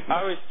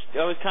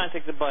was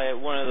contacted by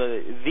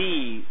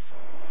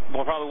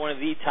probably one of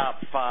the top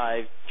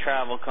 5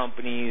 travel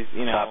companies.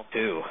 You know, top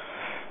 2.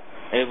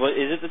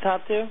 Is it the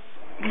top 2?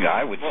 Yeah,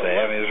 I would say.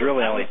 I mean, there's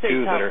really only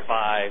 2 that are.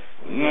 5.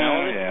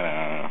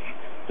 Yeah.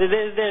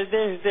 There's.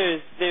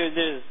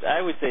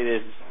 I would say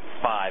there's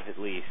 5 at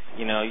least.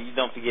 You know, you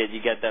don't forget you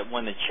got that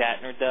one that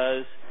Shatner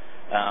does.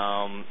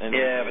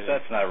 But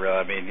that's not real.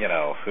 I mean, you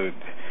know,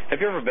 have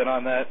you ever been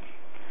on that?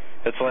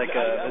 It's like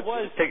let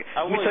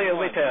me tell you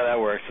how that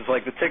works. It's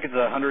like the ticket's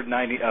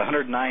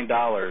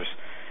 $109,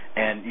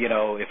 and you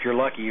know, if you're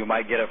lucky, you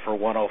might get it for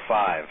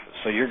 $105.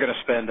 So you're going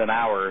to spend an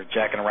hour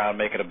jacking around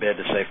making a bid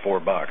to save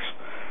 $4.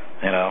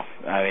 You know,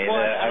 I mean,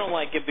 I don't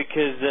like it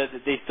because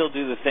they still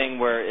do the thing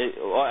where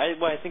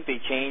I think they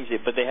changed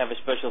it, but they have a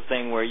special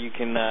thing where you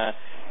can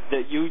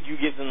that you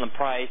give them the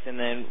price, and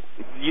then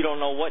you don't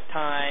know what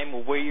time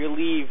or where you're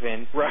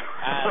leaving. Right,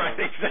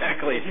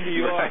 exactly.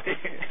 Right.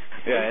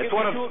 Yeah, it's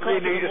one of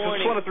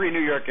 3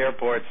 New York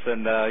airports,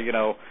 and you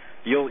know,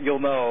 you'll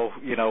know,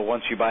 you know,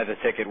 once you buy the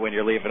ticket when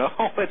you're leaving.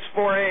 Oh, it's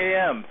 4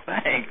 a.m.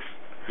 Thanks.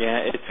 Yeah,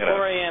 it's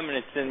 4 a.m. and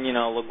it's in,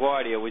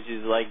 LaGuardia, which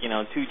is like, 2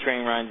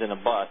 train rides and a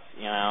bus,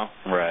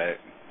 Right.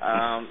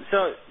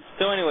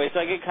 So anyway, so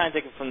I get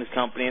contacted from this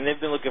company, and they've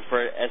been looking for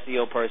an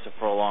SEO person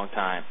for a long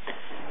time.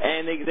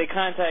 And they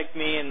contact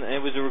me, and it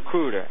was a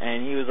recruiter,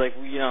 and he was like,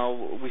 we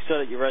saw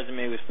that your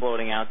resume was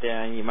floating out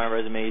there, and my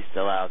resume is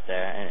still out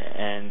there.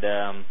 And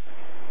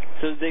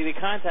so they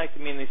contacted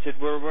me, and they said,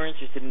 we're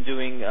interested in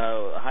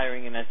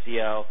hiring an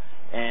SEO,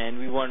 and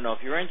we want to know if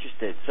you're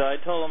interested. So I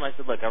told them, I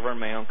said, look, I run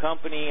my own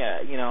company.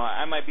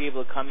 I might be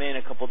able to come in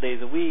a couple days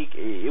a week.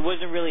 It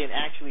wasn't really an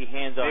actually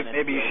hands-on.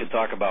 Maybe you should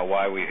talk about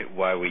why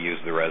we use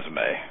the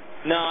resume.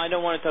 No, I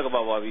don't want to talk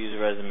about why we use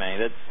a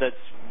resume.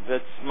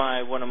 That's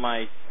one of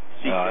my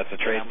secrets. Oh, that's a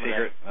trade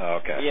secret?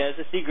 Oh, okay. Yeah, it's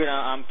a secret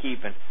I'm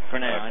keeping for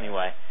now,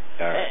 anyway.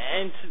 All right.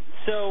 And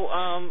so,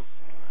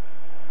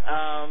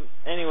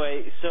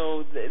 anyway,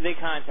 so they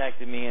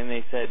contacted me and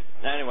they said,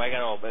 anyway, I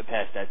got all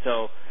past that.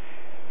 So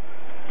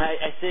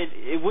I said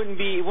it wouldn't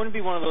be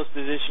one of those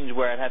positions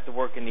where I'd have to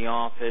work in the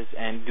office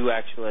and do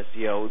actual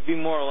SEO. It would be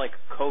more like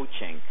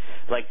coaching,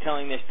 like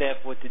telling their staff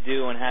what to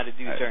do and how to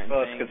do certain things.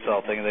 Well, it's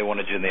consulting, and they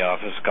wanted you in the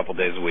office a couple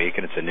days a week,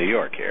 and it's in New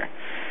York here.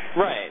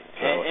 Right.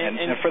 So,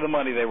 and for the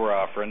money they were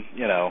offering,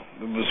 it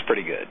was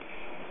pretty good.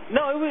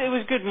 No, it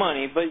was good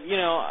money, but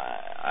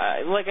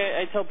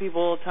I tell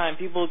people all the time,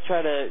 people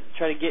try to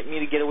get me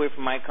to get away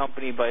from my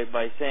company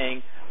by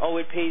saying, oh,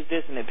 it pays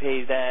this and it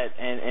pays that,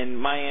 and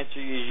my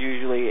answer is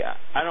usually,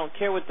 I don't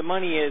care what the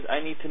money is.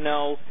 I need to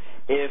know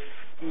if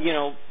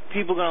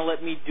people are going to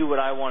let me do what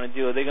I want to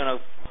do. Are they going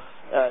to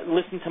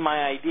listen to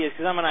my ideas?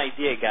 Because I'm an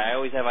idea guy. I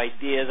always have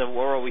ideas.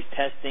 We're always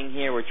testing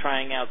here. We're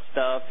trying out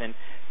stuff, and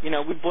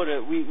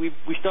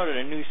we started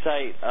a new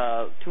site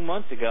 2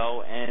 months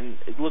ago, and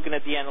looking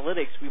at the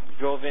analytics, we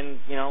drove in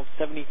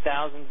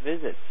 70,000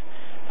 visits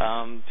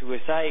to a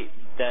site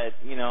that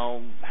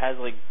has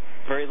like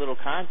very little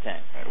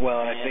content. Well,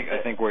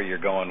 I think where you're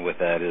going with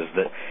that is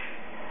that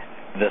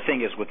the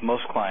thing is with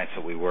most clients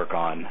that we work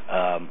on,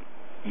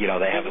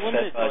 they have a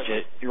set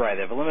budget. You're right,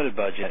 they have a limited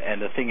budget,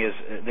 and the thing is,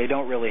 they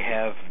don't really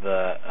have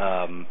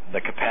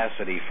the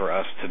capacity for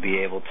us to be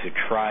able to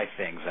try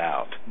things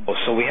out.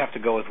 So we have to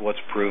go with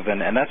what's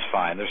proven, and that's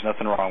fine. There's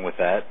nothing wrong with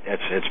that.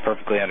 It's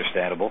perfectly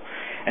understandable.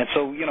 And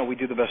so, we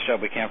do the best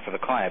job we can for the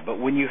client. But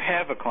when you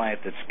have a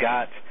client that's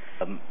got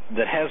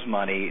that has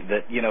money,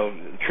 that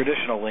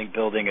traditional link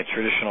building and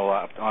traditional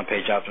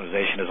on-page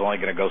optimization is only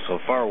going to go so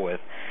far with,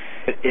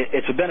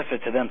 it's a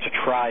benefit to them to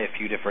try a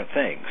few different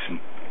things.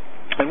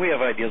 And we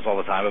have ideas all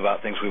the time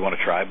about things we want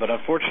to try, but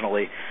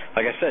unfortunately,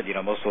 like I said,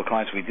 most of the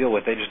clients we deal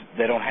with,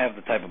 they don't have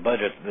the type of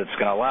budget that's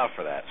going to allow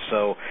for that.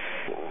 So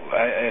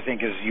I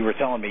think, as you were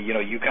telling me,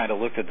 you kind of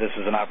looked at this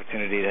as an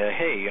opportunity to,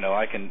 hey,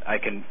 I can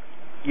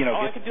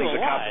get things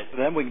accomplished for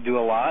them. We can do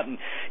a lot, and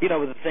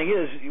the thing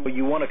is,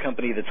 you want a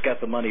company that's got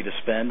the money to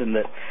spend and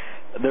that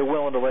they're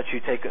willing to let you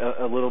take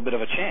a little bit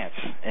of a chance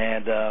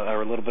and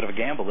or a little bit of a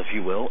gamble, if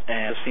you will.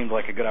 And it seemed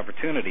like a good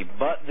opportunity.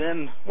 But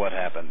then what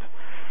happened?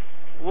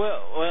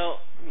 Well,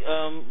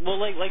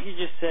 like you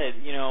just said,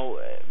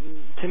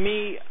 to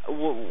me,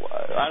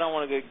 I don't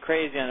want to go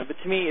crazy on it, but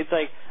to me, it's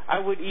like I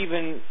would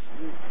even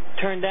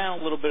turn down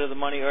a little bit of the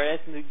money or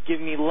ask them to give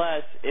me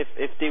less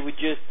if they would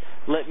just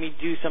let me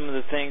do some of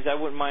the things. I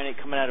wouldn't mind it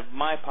coming out of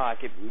my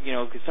pocket,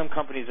 because some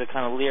companies are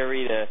kind of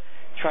leery to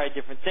try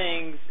different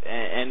things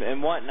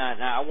and whatnot.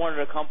 Now, I wanted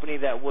a company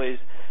that was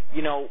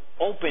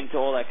open to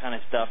all that kind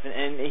of stuff.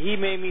 And he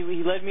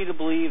led me to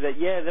believe that,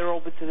 yeah, they're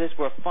open to this.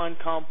 We're a fun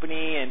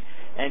company, and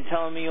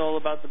telling me all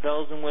about the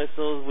bells and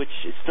whistles, which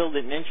still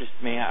didn't interest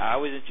me. I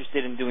was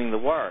interested in doing the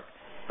work.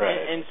 Right.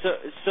 And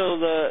so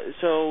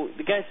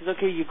the guy says,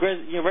 okay,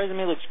 your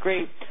resume looks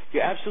great.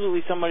 You're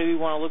absolutely somebody we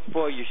want to look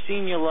for. You're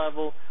senior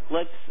level.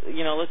 Let's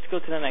go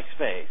to the next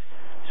phase.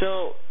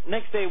 So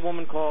next day, a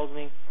woman calls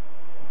me.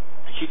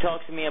 She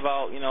talks to me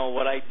about,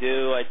 what I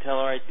do. I tell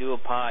her I do a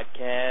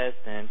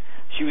podcast, and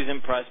she was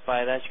impressed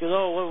by that. She goes,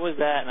 oh, what was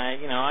that? And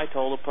I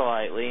told her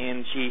politely,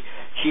 and she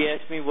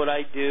asked me what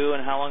I do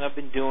and how long I've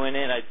been doing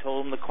it. I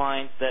told them the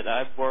clients that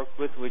I've worked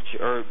with, which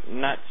are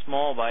not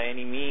small by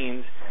any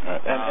means.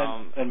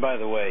 And by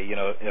the way,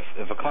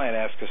 if a client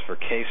asks us for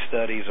case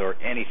studies or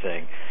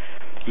anything,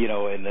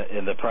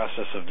 in the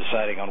process of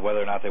deciding on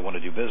whether or not they want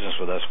to do business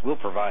with us, we'll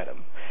provide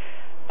them.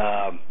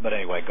 But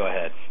anyway, go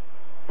ahead.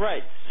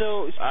 Right.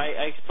 So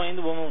I explained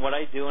to the woman what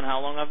I do and how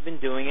long I've been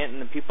doing it and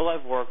the people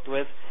I've worked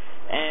with.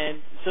 And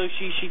so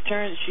she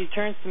turns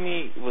to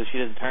me. Well, she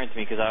doesn't turn to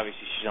me because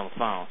obviously she's on the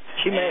phone.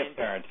 She may have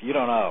turned. You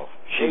don't know.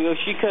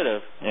 She could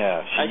have.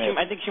 Yeah.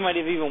 I think she might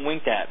have even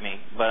winked at me,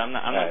 but I'm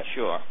not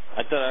sure.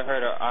 I thought I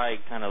heard her eye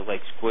kind of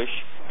like squish.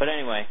 But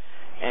anyway,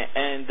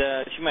 and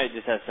she might have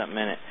just had something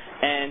in it.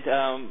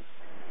 And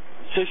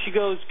so she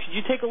goes, could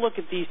you take a look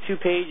at these 2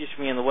 pages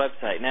for me on the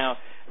website? Now,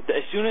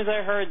 as soon as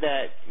I heard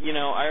that,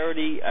 I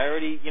already,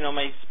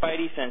 my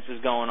spidey sense was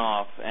going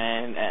off,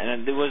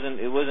 and it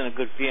wasn't a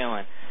good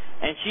feeling.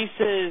 And she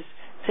says,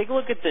 take a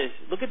look at this.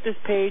 Look at this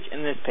page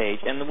and this page.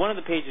 And one of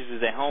the pages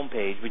was their home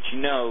page, which you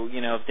know,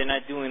 if they're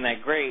not doing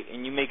that great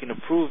and you make an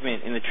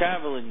improvement in the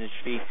travel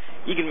industry,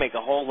 you can make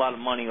a whole lot of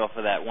money off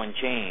of that one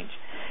change.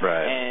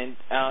 Right. And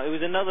it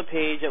was another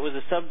page that was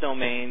a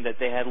subdomain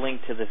that they had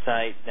linked to the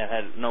site that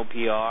had no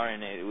PR, and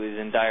it was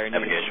in dire need.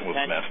 Navigation was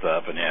messed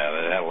up, and it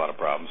had a lot of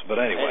problems.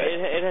 But anyway.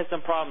 It had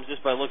some problems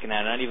just by looking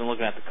at it, not even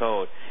looking at the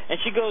code. And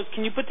she goes,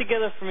 can you put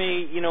together for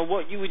me,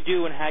 what you would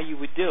do and how you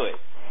would do it?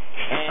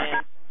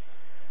 And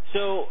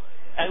so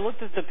I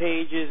looked at the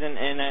pages, and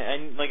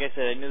I like I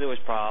said, I knew there was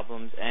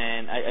problems.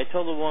 And I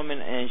told the woman,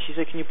 and she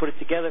said, can you put it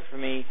together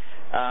for me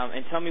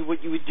and tell me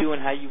what you would do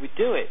and how you would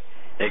do it?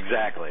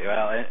 Exactly.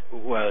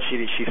 Well,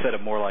 she said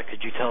it more like,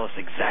 could you tell us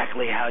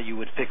exactly how you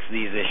would fix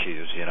these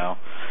issues,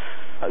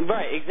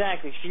 Right,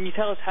 exactly. Can you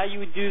tell us how you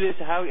would do this,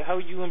 how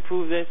would you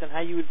improve this, and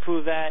how you would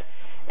improve that?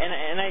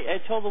 And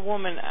I told the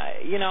woman,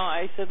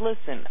 I said,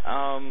 listen,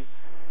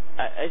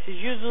 I said,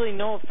 usually,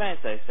 no offense,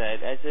 I said,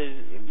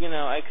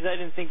 because I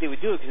didn't think they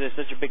would do it because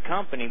they're such a big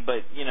company,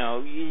 but,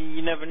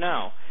 you never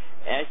know.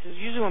 And I said,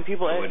 usually when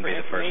people ask for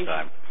information. It wouldn't be the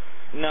first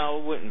time.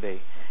 No, it wouldn't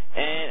be.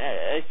 And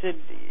I said,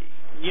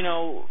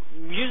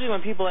 usually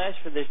when people ask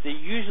for this, they're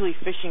usually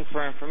fishing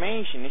for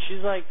information. And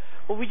she's like,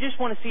 well, we just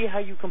want to see how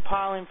you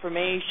compile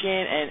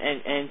information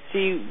and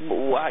see,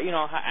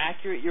 how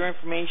accurate your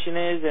information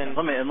is. And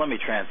let me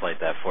translate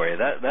that for you.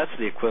 That's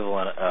the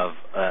equivalent of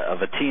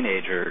a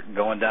teenager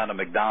going down to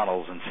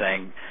McDonald's and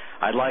saying,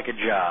 I'd like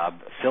a job,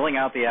 filling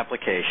out the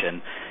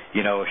application,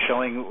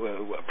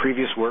 showing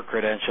previous work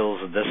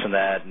credentials and this and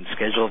that and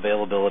schedule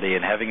availability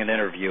and having an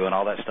interview and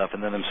all that stuff,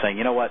 and then them saying,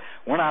 you know what,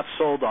 we're not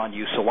sold on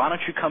you, so why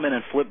don't you come in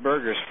and flip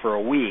burgers for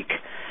a week,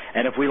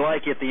 and if we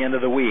like you at the end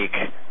of the week,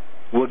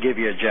 we'll give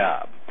you a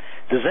job.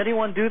 Does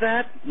anyone do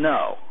that?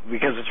 No,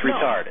 because it's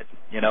retarded.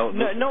 No,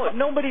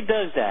 nobody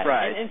does that.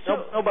 Right. And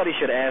so nobody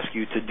should ask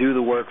you to do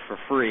the work for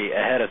free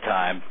ahead of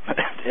time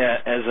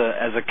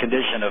as a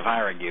condition of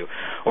hiring you,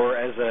 or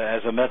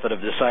as a method of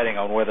deciding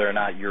on whether or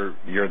not you're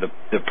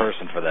the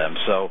person for them.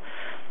 So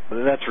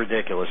that's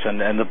ridiculous.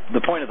 And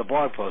the point of the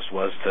blog post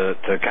was to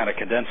kind of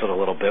condense it a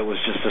little bit, was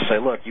just to say,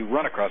 look, you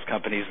run across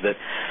companies that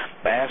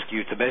ask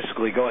you to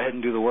basically go ahead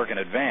and do the work in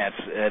advance,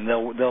 and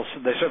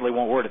they certainly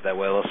won't word it that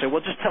way. They'll say,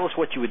 well, just tell us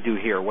what you would do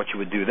here, or what you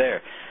would do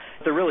there.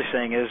 What they're really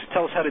saying is,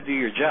 tell us how to do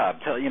your job.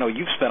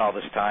 You've spent all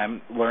this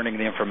time learning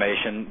the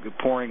information,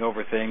 poring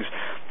over things,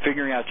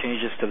 figuring out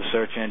changes to the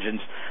search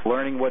engines,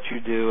 learning what you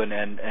do, and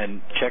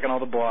checking all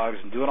the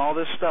blogs and doing all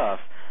this stuff.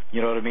 You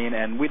know what I mean?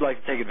 And we'd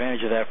like to take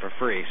advantage of that for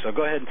free. So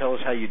go ahead and tell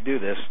us how you do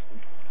this.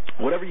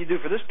 Whatever you do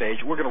for this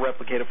page, we're going to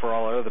replicate it for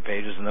all our other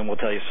pages, and then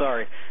we'll tell you,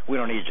 sorry, we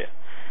don't need you.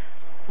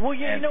 Well,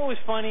 yeah, you know what's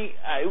funny?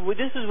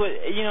 This is what,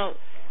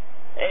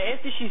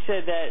 after she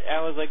said that,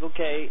 I was like,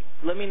 okay,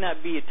 let me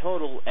not be a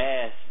total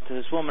ass to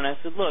this woman. I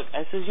said, look,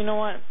 you know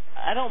what?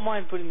 I don't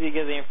mind putting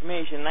together the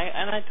information.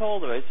 And I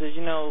told her, I said,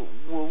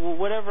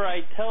 whatever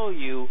I tell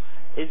you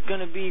is going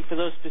to be for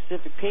those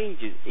specific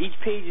pages. Each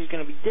page is going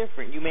to be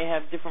different. You may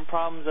have different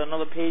problems on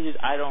other pages.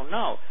 I don't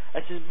know. I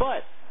said,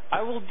 but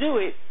I will do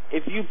it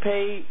if you'll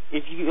pay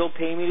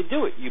me to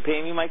do it. You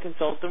pay me my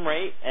consultant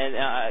rate, and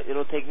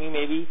it'll take me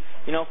maybe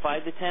 5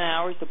 to 10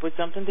 hours to put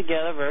something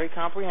together, very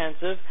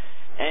comprehensive,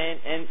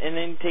 and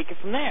then take it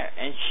from there.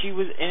 And she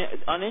was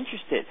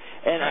uninterested.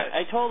 And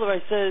I told her,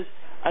 I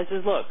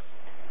says, look,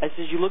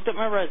 you looked at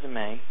my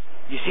resume.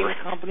 You've seen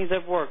the companies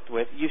I've worked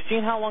with. You've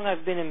seen how long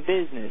I've been in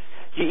business.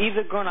 You're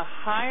either going to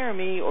hire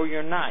me or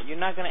you're not.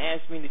 You're not going to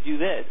ask me to do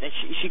this. And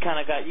she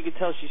kind of you could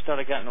tell she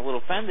started getting a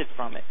little offended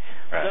from it.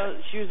 Right. So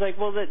she was like,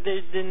 well,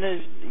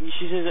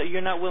 she says,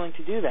 you're not willing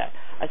to do that.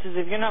 I says,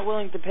 if you're not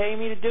willing to pay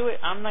me to do it,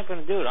 I'm not going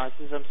to do it. I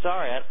says, I'm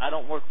sorry, I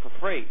don't work for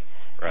free.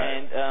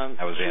 Right. And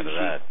that was the end of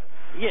that.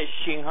 Yeah,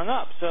 she hung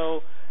up.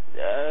 So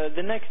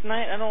the next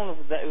night, I don't know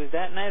if it was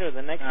that night or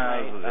the next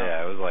night.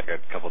 It was like a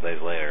couple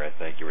days later, I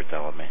think you were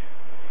telling me.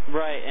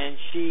 Right, and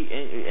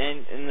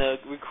and the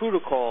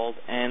recruiter called,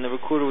 and the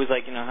recruiter was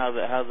like,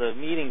 how the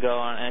meeting go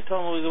on, and I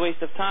told him it was a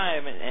waste of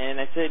time, and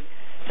I said,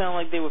 it sounded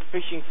like they were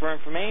fishing for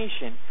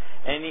information,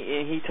 and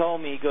he told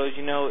me, he goes,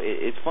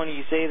 it's funny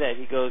you say that.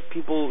 He goes,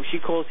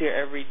 she calls here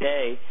every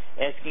day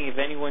asking if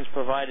anyone's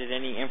provided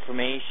any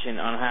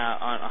information on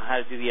how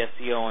to do the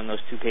SEO on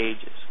those 2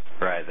 pages.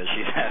 Right, that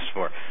she's asked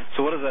for.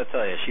 So what does that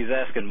tell you? She's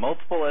asking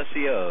multiple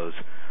SEOs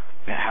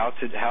how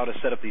to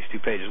set up these 2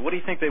 pages. What do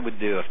you think they would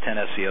do if 10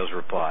 SEOs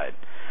replied?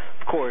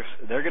 Of course,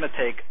 they're going to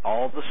take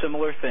all the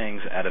similar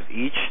things out of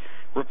each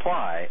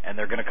reply, and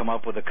they're going to come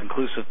up with a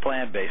conclusive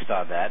plan based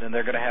on that, and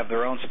they're going to have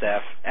their own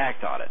staff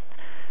act on it.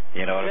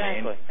 You know what I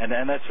mean?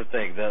 And that's the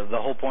thing.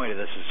 The whole point of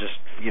this is just,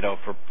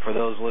 for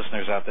those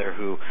listeners out there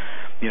who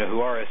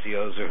are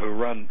SEOs or who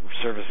run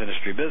service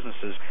industry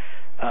businesses,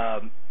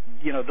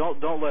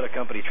 don't let a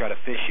company try to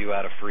fish you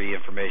out of free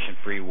information,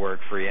 free work,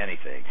 free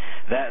anything.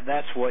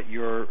 That's what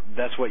your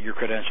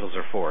credentials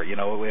are for.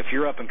 If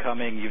you're up and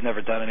coming, you've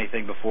never done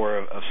anything before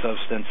of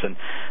substance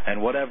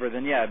and whatever,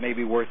 then yeah, it may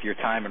be worth your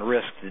time and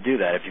risk to do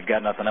that if you've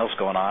got nothing else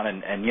going on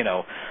and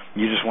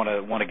you just want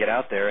to get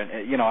out there.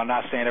 And I'm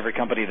not saying every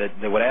company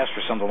that would ask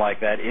for something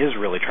like that is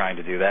really trying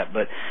to do that,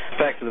 but the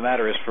fact of the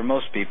matter is, for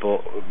most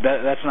people,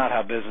 that's not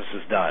how business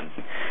is done.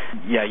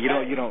 Yeah,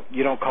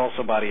 you don't call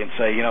somebody and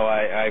say,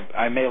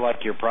 I may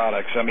like your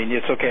products. I mean,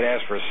 it's okay to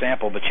ask for a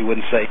sample, but you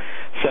wouldn't say,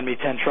 send me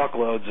 10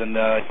 truckloads, and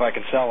if I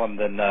can sell them,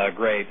 then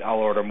great, I'll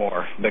order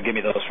more, but give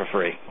me those for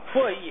free.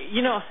 Well,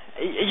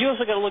 you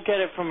also got to look at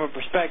it from a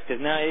perspective.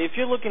 Now, if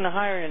you're looking to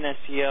hire an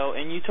SEO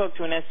and you talk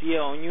to an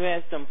SEO and you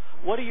ask them,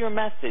 what are your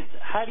methods?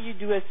 How do you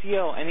do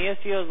SEO? And the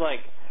SEO's like,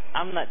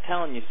 I'm not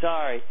telling you,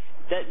 sorry.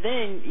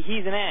 Then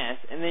he's an ass,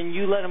 and then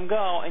you let him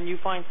go and you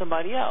find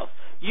somebody else.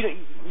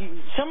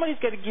 Somebody's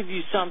got to give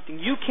you something.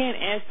 You can't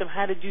ask them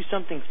how to do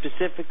something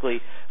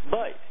specifically,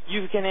 but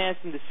you can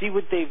ask them to see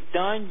what they've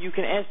done. You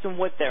can ask them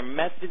what their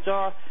methods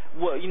are.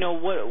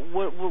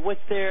 What's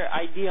their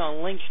idea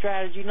on link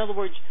strategy? In other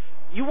words,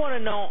 you want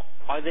to know,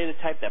 are they the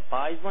type that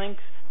buys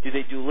links? Do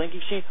they do link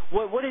exchange?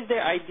 What is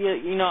their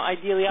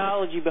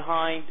ideology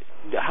behind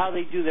how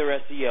they do their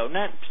SEO?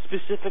 Not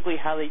specifically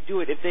how they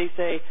do it. If they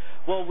say,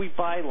 well, we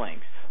buy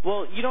links.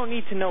 Well, you don't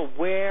need to know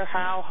where,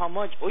 how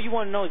much. All you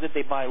want to know is that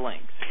they buy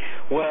links.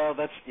 Well,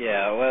 that's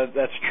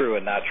true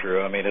and not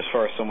true. I mean, as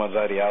far as someone's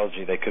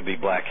ideology, they could be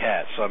black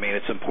hats. So, I mean,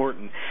 it's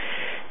important,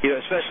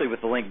 especially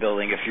with the link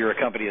building, if you're a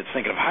company that's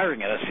thinking of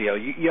hiring an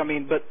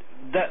SEO, but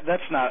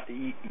that's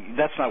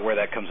not where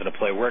that comes into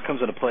play. Where it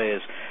comes into play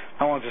is,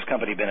 how long has this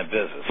company been in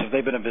business? If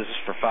they've been in business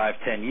for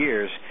 5-10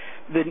 years,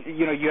 then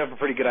you have a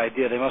pretty good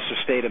idea. They must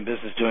have stayed in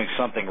business doing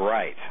something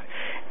right.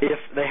 If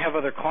they have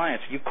other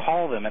clients, you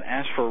call them and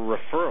ask for a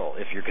referral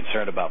if you're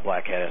concerned about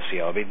black hat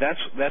SEO. I mean,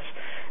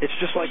 it's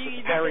just like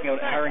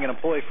hiring an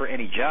employee for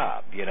any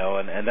job,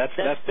 and that's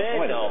the bad,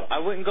 point. Though. I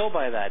wouldn't go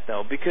by that,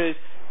 though, because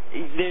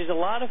there's a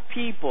lot of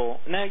people.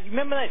 Now, you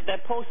remember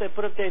that post I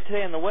put up there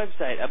today on the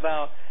website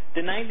about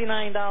the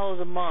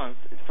 $99 a month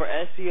for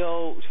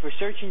SEO, for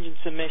search engine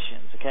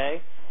submissions,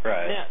 okay?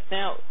 Right.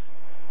 Now,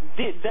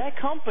 that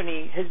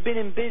company has been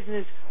in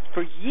business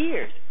for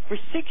years. For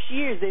 6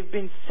 years, they've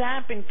been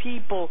sapping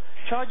people,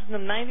 charging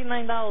them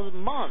 $99 a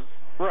month.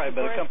 Right,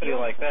 but a company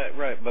like that,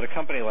 but a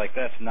company like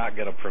that's not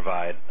going to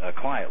provide a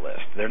client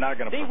list. They're not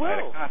going to provide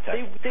a contact.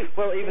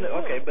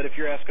 But if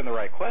you're asking the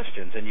right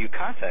questions and you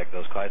contact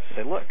those clients and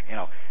say, look,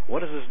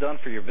 what has this done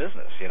for your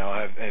business?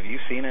 Have you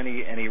seen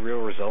any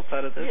real results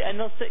out of this? Yeah, and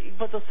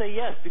they'll say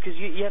yes, because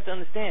you have to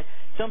understand,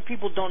 some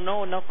people don't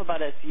know enough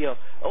about SEO.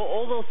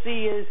 All they'll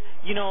see is,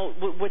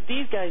 what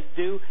these guys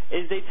do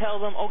is they tell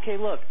them, okay,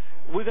 look,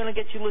 we're going to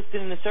get you listed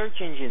in the search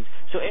engines.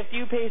 So after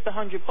you pay us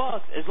 $100,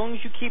 as long as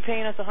you keep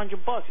paying us $100,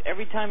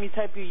 every time you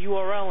type your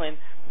URL in,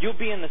 you'll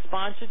be in the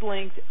sponsored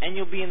links and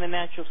you'll be in the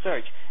natural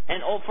search.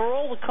 And for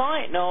all the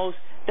client knows,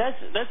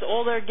 that's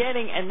all they're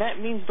getting, and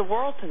that means the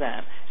world to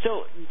them.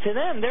 So to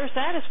them, they're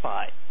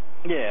satisfied.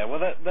 Yeah, well,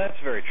 that's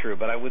very true.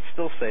 But I would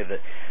still say that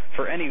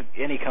for any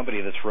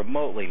company that's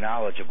remotely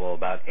knowledgeable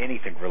about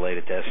anything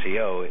related to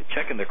SEO,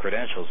 checking the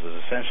credentials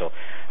is essential.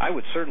 I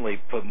would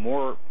certainly put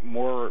more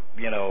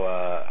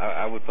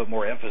I would put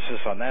more emphasis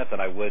on that than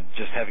I would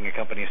just having a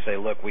company say,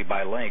 look, we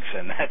buy links,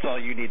 and that's all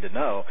you need to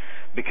know,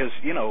 because,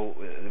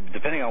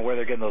 depending on where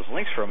they're getting those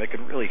links from, it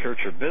can really hurt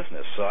your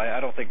business. So I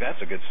don't think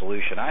that's a good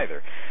solution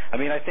either. I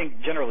mean, I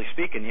think generally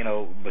speaking,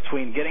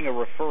 between getting a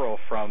referral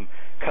from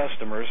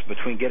customers,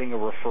 between getting a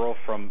referral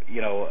from,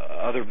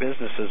 other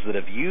businesses that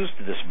have used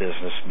this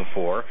business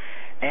before,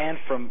 and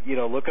from,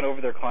 looking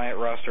over their client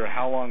roster and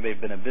how long they've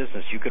been in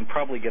business, you can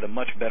probably get a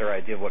much better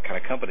idea of what kind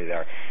of company they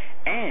are.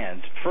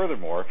 And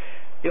furthermore,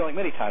 like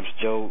many times,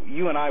 Joe,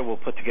 you and I will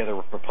put together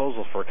a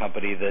proposal for a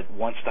company that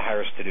wants to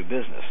hire us to do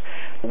business.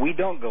 We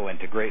don't go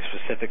into great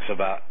specifics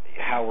about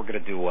how we're going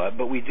to do what,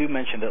 but we do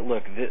mention that,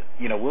 look,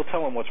 we'll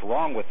tell them what's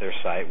wrong with their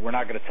site. We're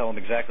not going to tell them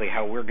exactly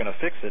how we're going to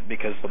fix it,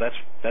 because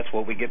that's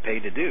what we get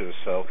paid to do.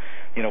 So,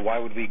 why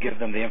would we give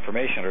them the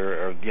information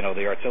or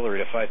the artillery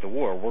to fight the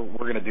war?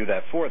 We're going to do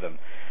that for them.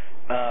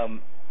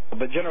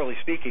 But generally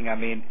speaking, I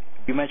mean,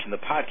 you mentioned the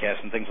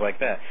podcast and things like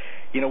that.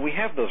 We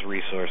have those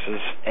resources,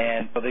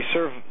 and they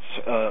serve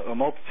a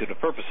multitude of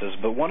purposes,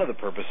 but one of the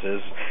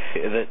purposes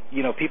is that,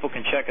 people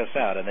can check us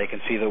out, and they can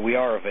see that we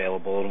are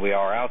available and we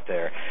are out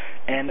there.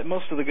 And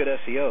most of the good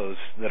SEOs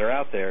that are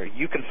out there,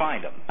 you can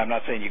find them. I'm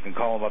not saying you can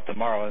call them up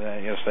tomorrow and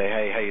then say,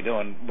 hey, how you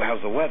doing?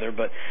 How's the weather?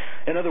 But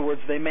in other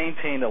words, they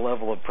maintain a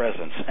level of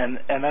presence,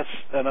 and that's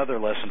another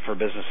lesson for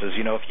businesses.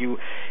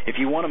 If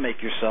you want to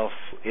make yourself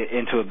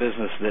into a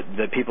business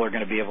that people are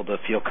going to be able to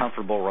feel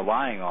comfortable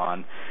relying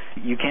on,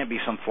 you can't be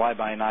some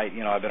fly-by-night,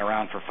 I've been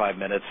around for 5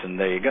 minutes and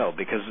there you go.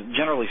 Because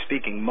generally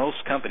speaking,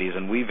 most companies,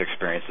 and we've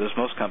experienced this,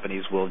 most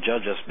companies will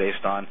judge us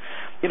based on,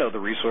 the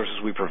resources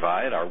we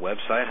provide, our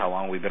website, how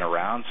long we've been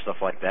around, stuff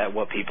like that,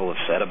 what people have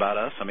said about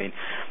us. I mean,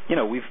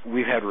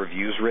 we've had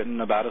reviews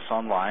written about us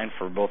online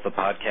for both the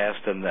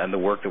podcast and the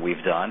work that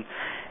we've done.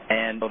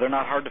 and they're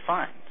not hard to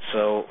find.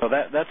 So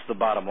that's the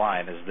bottom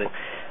line, is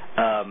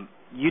that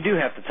you do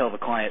have to tell the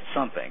client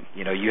something.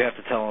 You know, you have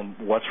to tell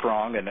them what's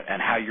wrong and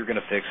how you're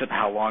going to fix it,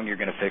 how long you're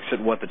going to fix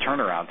it, what the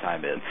turnaround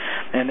time is.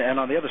 And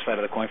on the other side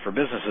of the coin for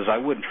businesses, I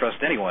wouldn't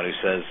trust anyone who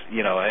says,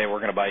 you know, hey, we're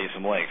going to buy you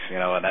some links, you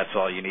know, and that's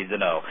all you need to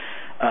know.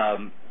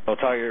 I'll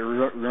tell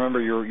you,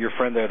 remember your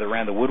friend there that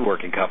ran the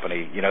woodworking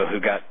company, you know, who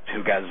got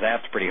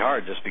zapped pretty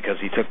hard just because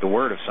he took the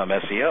word of some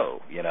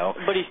SEO, you know.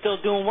 But he's still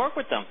doing work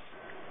with them.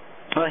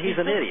 Well, he's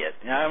an idiot.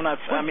 I'm not.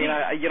 I mean,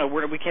 you know,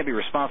 we can't be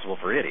responsible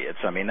for idiots.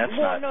 I mean, that's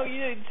not. Well, no.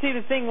 See,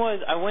 the thing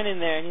was, I went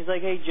in there and he's like,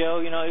 "Hey, Joe,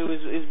 you know,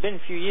 it's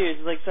been a few years."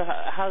 He's like, "So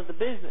how's the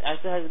business?"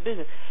 I said, "How's the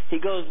business?" He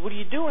goes, "What are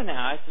you doing now?"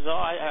 I said, "Oh,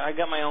 I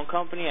got my own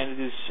company. I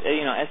do,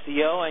 you know,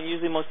 SEO, and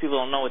usually most people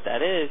don't know what that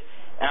is."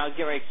 And I was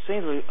getting ready to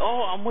explain to him,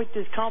 "Oh, I'm with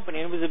this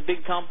company." And it was a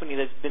big company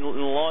that's been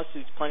in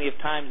lawsuits plenty of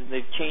times, and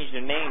they've changed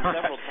their name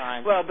several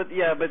times. Well, but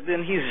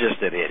then he's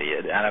just an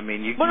idiot. And I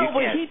mean, But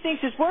he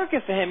thinks it's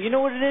working for him. You know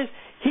what it is?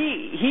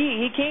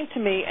 He came to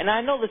me, and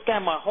I know this guy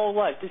my whole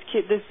life. This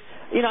kid,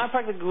 you know, I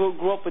practically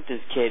grew up with this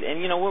kid, and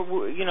you know,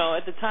 we're you know,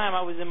 at the time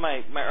I was in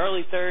my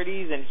early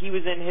 30s, and he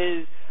was in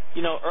his,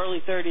 you know,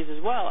 early 30s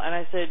as well. And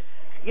I said,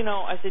 you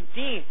know,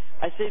 Dean,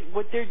 I said,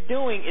 what they're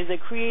doing is they're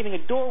creating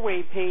a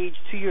doorway page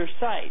to your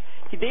site.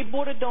 They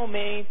bought a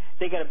domain.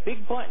 They got a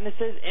big button that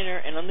says enter,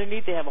 and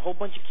underneath they have a whole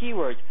bunch of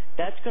keywords.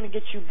 That's going to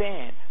get you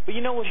banned. But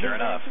you know what his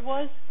answer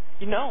was?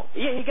 You know,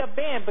 yeah, he got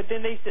banned, but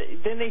then they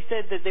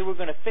said that they were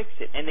going to fix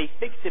it, and they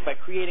fixed it by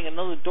creating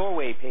another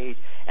doorway page,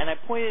 and I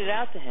pointed it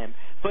out to him.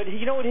 But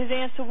you know what his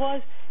answer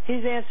was?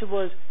 His answer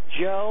was,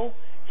 Joe,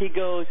 he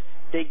goes,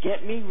 they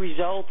get me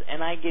results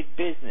and I get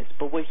business.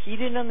 But what he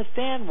didn't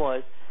understand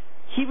was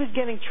he was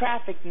getting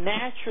traffic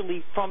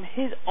naturally from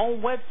his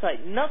own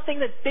website. Nothing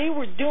that they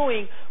were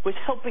doing was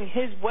helping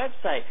his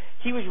website.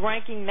 He was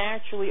ranking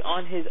naturally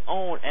on his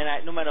own,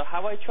 and no matter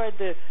how I tried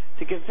to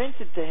convince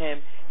it to him,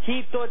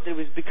 he thought that it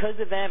was because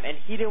of them, and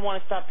he didn't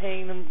want to stop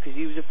paying them because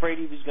he was afraid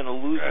he was going to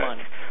lose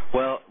money.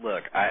 Well,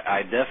 look,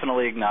 I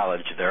definitely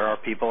acknowledge there are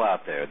people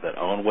out there that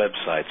own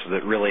websites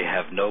that really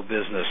have no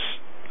business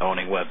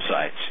owning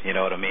websites, you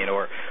know what I mean?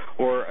 Or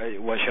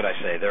what should I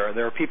say?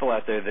 There are people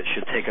out there that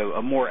should take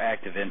a more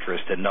active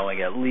interest in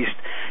knowing at least,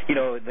 you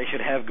know, they should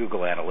have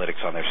Google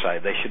Analytics on their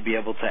site. They should be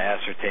able to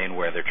ascertain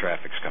where their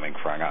traffic's coming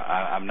from.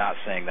 I'm not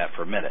saying that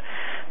for a minute.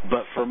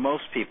 But for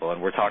most people,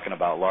 and we're talking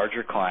about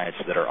larger clients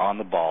that are on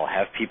the ball,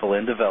 have people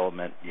in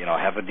development, you know,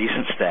 have a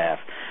decent staff,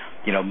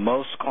 you know,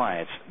 most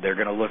clients, they're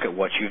going to look at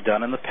what you've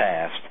done in the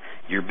past,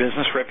 your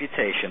business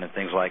reputation and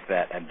things like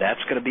that, and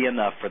that's going to be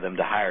enough for them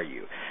to hire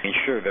you. And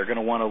sure, they're going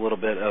to want a little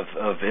bit of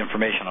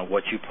information on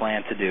what you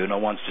plan to do. No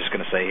one's just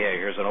going to say, hey,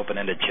 here's an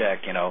open-ended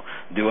check, you know,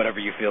 do whatever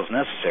you feel is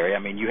necessary. I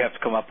mean, you have to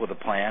come up with a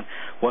plan,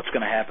 what's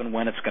going to happen,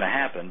 when it's going to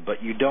happen,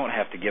 but you don't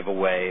have to give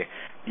away,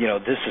 you know,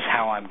 this is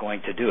how I'm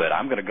going to do it.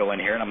 I'm going to go in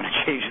here and I'm going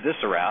to change this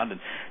around, and,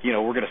 you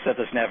know, we're going to set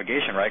this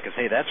navigation right because,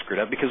 hey, that's screwed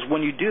up. Because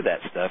when you do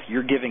that stuff,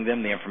 you're giving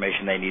them the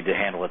information they need to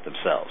handle it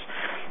themselves.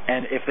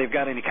 And if they've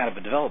got any kind of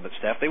a development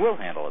staff, they will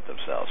handle it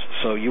themselves.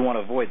 So you want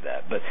to avoid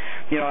that. But,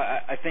 you know,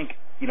 I think,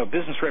 you know,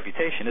 business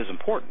reputation is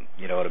important.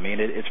 You know what I mean?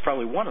 It's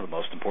probably one of the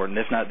most important,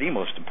 if not the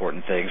most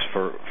important things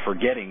for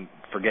getting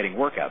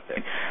work out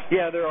there.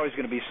 Yeah, there are always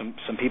going to be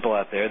some people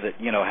out there that,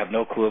 you know, have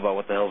no clue about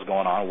what the hell's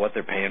going on, what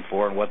they're paying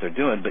for, and what they're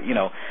doing. But, you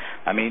know,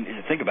 I mean,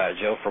 think about it,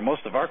 Joe. For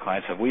most of our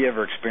clients, have we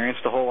ever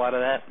experienced a whole lot of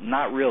that?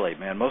 Not really,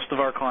 man. Most of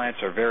our clients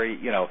are very,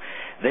 you know,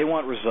 they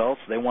want results.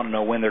 They want to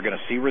know when they're going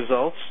to see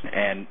results.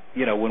 And,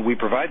 you know, when we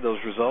provide those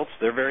results,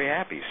 they're very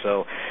happy.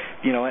 So,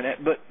 you know,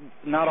 but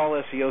not all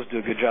SEOs do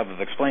a good job of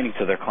explaining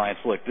to their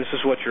clients, look, this is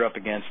what you're up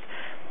against.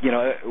 You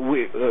know,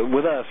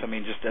 with us, I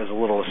mean, just as a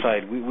little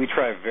aside, we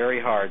try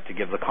very hard to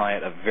give the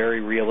client a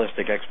very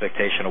realistic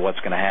expectation of what's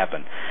going to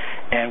happen.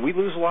 And we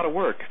lose a lot of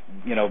work,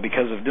 you know,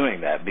 because of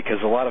doing that,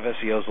 because a lot of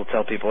SEOs will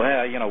tell people,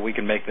 hey, you know, we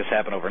can make this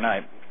happen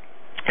overnight.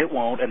 It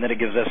won't, and then it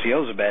gives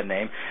SEOs a bad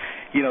name.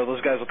 You know,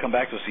 those guys will come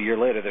back to us a year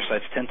later, their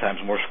site's 10 times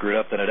more screwed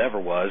up than it ever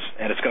was,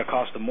 and it's going to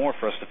cost them more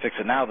for us to fix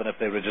it now than if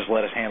they would just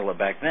let us handle it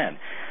back then.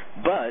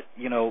 But,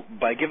 you know,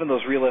 by giving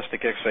those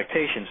realistic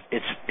expectations,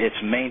 it's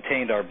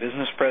maintained our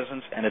business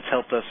presence, and it's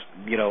helped us,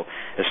 you know,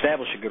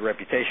 establish a good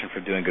reputation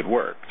for doing good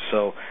work.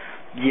 So,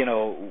 you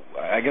know,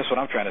 I guess what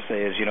I'm trying to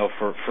say is, you know,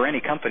 for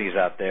any companies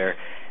out there,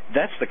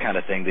 that's the kind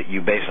of thing that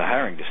you base a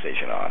hiring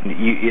decision on.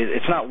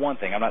 It's not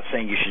one thing. I'm not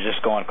saying you should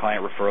just go on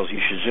client referrals.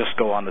 You should just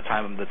go on the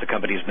time that the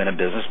company's been in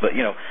business. But, you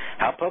know,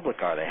 how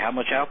public are they? How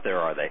much out there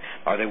are they?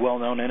 Are they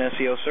well-known in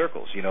SEO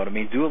circles? You know what I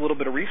mean? Do a little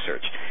bit of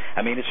research.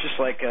 I mean, it's just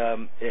like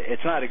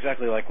it's not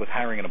exactly like with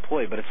hiring an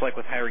employee, but it's like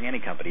with hiring any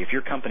company. If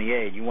you're company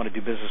A and you want to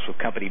do business with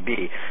company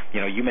B,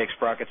 you know, you make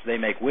sprockets, they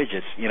make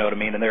widgets, you know what I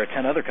mean, and there are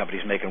 10 other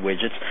companies making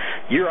widgets,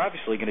 you're obviously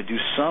obviously going to do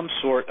some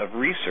sort of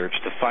research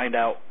to find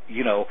out,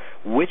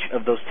 which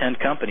of those 10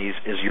 companies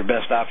is your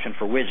best option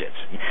for widgets.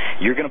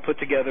 You're going to put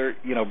together,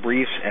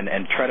 briefs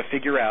and try to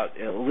figure out,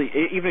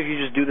 even if you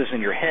just do this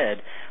in your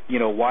head,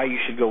 why you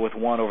should go with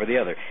one over the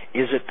other.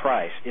 Is it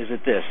price? Is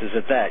it this? Is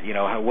it that?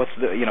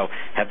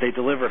 Have they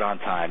delivered on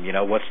time?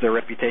 What's their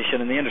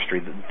reputation in the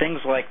industry? Things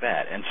like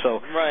that. And so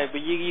right, but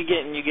you're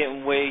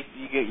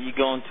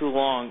going too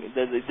long.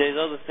 There's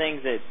other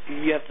things that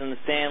you have to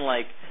understand,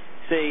 like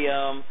say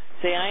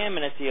I am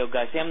an SEO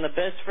guy. Say I'm the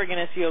best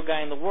friggin' SEO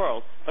guy in the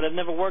world, but I've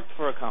never worked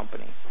for a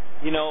company.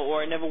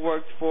 Or I never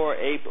worked for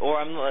I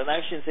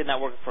shouldn't say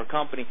not working for a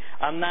company.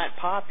 I'm not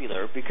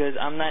popular because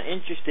I'm not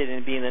interested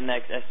in being the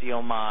next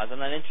SEO Moz. I'm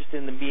not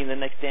interested in being the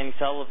next Danny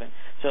Sullivan.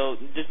 So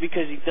just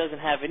because he doesn't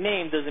have a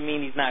name doesn't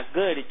mean he's not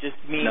good. It just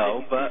means that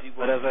he's busy working.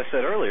 But as I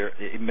said earlier,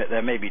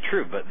 that may be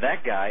true, but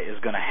that guy is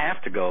going to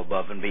have to go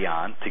above and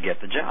beyond to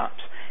get the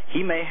jobs.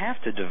 He may have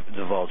to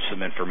divulge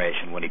some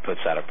information when he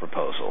puts out a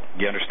proposal.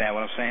 Do you understand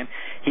what I'm saying?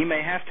 He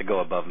may have to go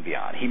above and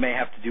beyond. He may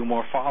have to do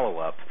more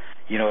follow-up.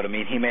 You know what I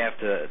mean? He may have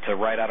to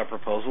write out a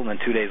proposal and then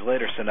 2 days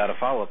later send out a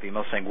follow-up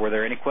email saying, were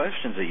there any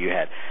questions that you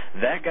had?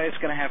 That guy's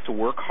going to have to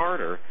work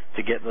harder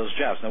to get those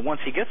jobs. Now, once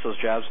he gets those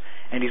jobs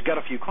and he's got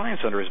a few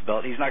clients under his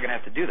belt, he's not going to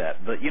have to do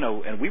that. But,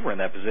 and we were in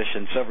that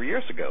position several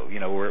years ago,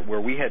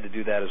 where we had to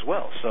do that as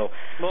well. So,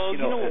 well,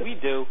 what we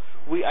do?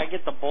 I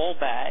get the ball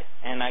bat,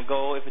 and I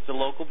go, if it's a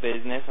local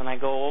business, and I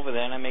go over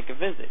there and I make a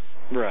visit.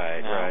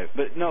 Right, right.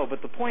 But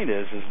the point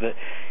is that,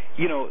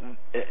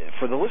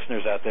 for the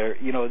listeners out there,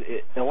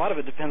 a lot of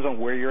it depends on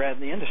where you're at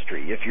in the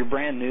industry. If you're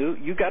brand new,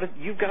 you've got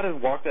to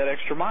walk that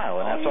extra mile,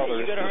 and that's all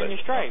there is to it. You got to earn your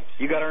stripes.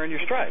 You got to earn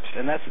your stripes,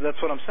 and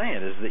that's what I'm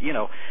saying is that,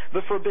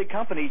 but for a big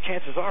company,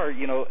 chances are,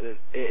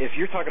 if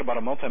you're talking about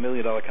a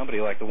multi-million-dollar company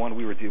like the one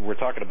we're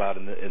talking about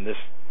in this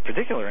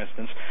particular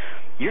instance,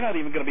 you're not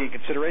even going to be in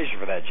consideration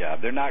for that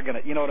job. They're not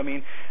going to, you know what I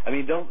mean?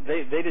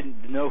 They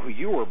didn't know who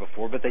you were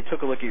before, but they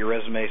took a look at your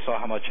resume, saw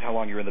how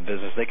long you're in the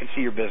business. They can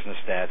see your business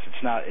stats.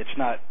 It's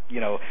not,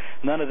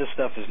 none of this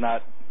stuff is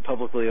not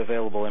publicly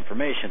available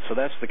information. So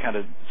that's the kind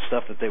of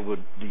stuff that they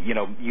would,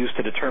 use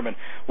to determine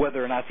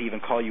whether or not to even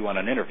call you on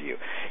an interview.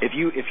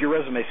 If your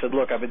resume said,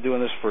 look, I've been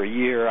doing this for a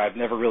year, I've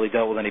never really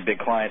dealt with any big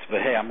clients,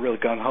 but hey, I'm really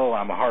gung-ho,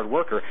 I'm a hard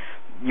worker,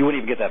 you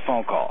wouldn't even get that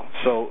phone call.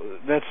 So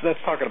that's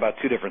talking about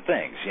two different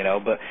things,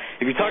 But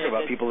if you're talking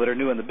about people that are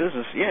new in the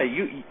business, yeah,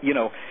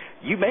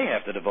 you may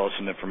have to divulge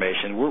some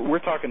information. We're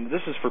talking.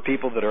 This is for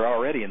people that are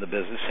already in the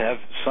business, have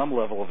some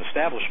level of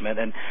establishment,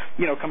 and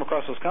come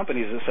across those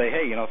companies that say,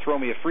 hey, throw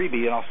me a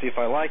freebie and I'll see if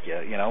I like you.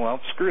 Well,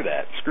 screw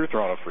that. Screw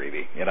throwing a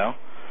freebie.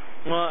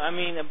 Well,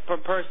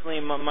 personally,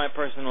 my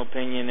personal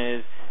opinion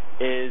is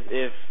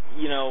if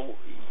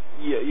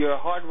you're a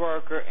hard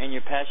worker and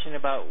you're passionate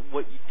about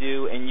what you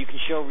do and you can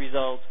show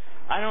results,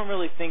 I don't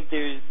really think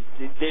there's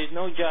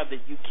no job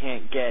that you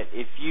can't get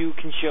if you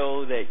can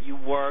show that you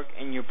work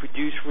and you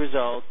produce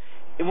results.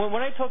 And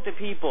when I talk to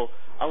people,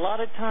 a lot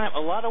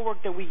of work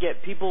that we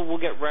get, people will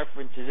get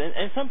references.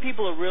 And some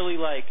people are really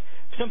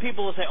some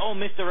people will say, oh,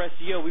 Mr.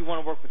 SEO, we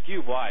want to work with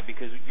you. Why?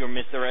 Because you're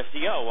Mr.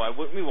 SEO. Why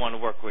wouldn't we want to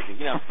work with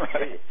you?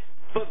 Right.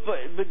 But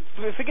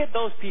forget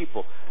those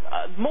people.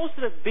 Most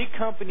of the big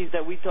companies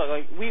that we talk,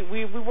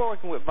 we were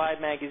working with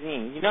Vibe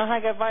Magazine. You know how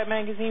I got Vibe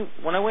Magazine?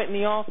 When I went in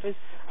the office,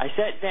 I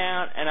sat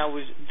down and I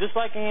was just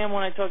like I am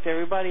when I talk to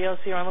everybody else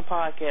here on the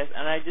podcast,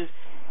 and I just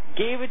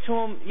gave it to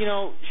them,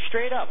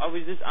 straight up. I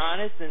was just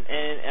honest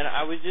and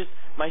I was just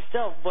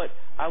myself, but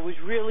I was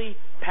really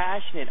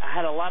passionate. I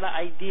had a lot of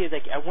ideas.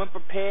 I went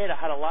prepared. I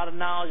had a lot of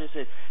knowledge. I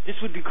said, this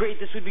would be great,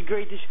 this would be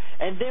great,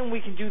 and then we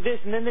can do this,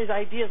 and then there's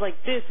ideas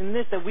like this and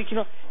this that we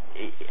can.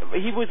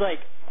 He was like,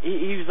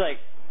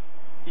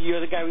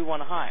 you're the guy we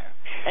want to hire.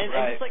 And,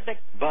 right. And just like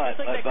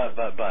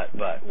that.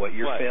 But what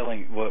you're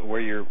failing,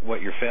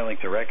 what you're failing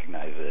to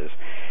recognize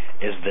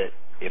is that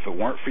if it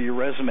weren't for your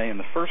resume in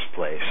the first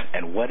place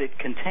and what it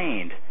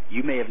contained,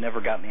 you may have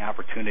never gotten the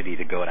opportunity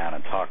to go down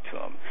and talk to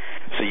them.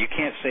 So you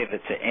can't say that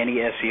to any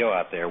SEO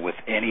out there with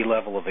any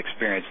level of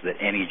experience that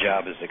any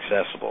job is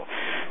accessible.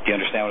 Do you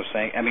understand what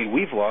I'm saying?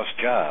 We've lost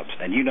jobs,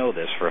 and you know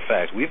this for a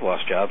fact. We've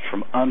lost jobs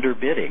from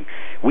underbidding.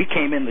 We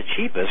came in the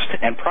cheapest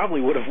and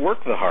probably would have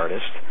worked the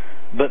hardest,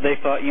 but they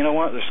thought, you know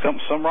what, there's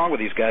something wrong with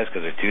these guys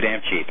because they're too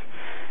damn cheap.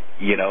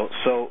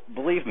 So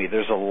believe me,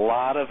 there's a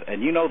lot of,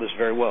 and you know this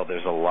very well,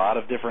 there's a lot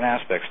of different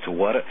aspects to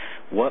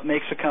what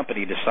makes a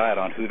company decide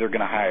on who they're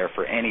going to hire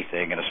for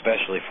anything, and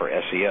especially for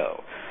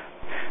SEO.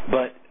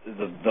 But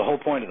the whole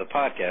point of the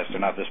podcast, or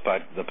not the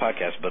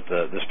podcast, but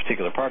this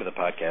particular part of the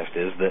podcast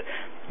is that,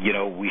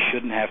 we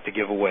shouldn't have to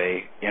give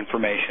away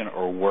information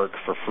or work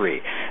for free.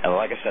 And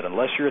like I said,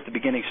 unless you're at the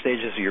beginning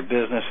stages of your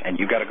business and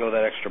you've got to go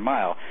that extra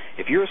mile,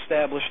 if you're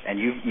established and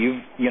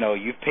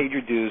you've paid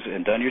your dues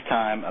and done your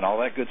time and all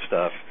that good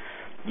stuff,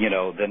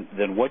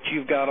 then what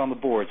you've got on the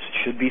boards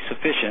should be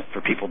sufficient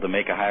for people to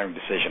make a hiring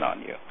decision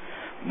on you.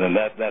 Then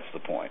that's the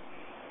point.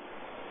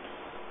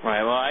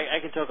 Right. Well, I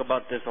could talk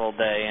about this all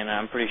day, and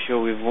I'm pretty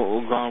sure we've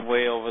gone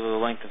way over the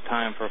length of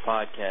time for a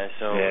podcast.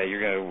 So yeah,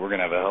 we're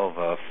gonna have a hell of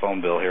a phone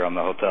bill here on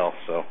the hotel.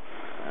 So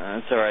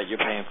It's all right. You're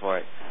paying for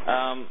it.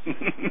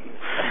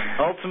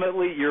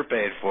 Ultimately, you're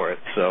paid for it,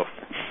 so.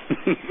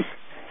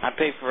 I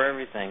pay for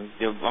everything.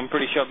 I'm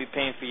pretty sure I'll be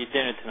paying for your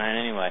dinner tonight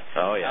anyway.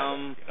 Oh, yeah.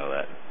 You know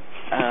that.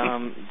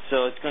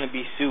 So it's going to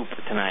be soup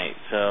tonight,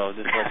 so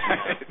just let you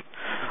know.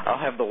 I'll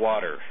have the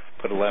water.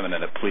 Put a lemon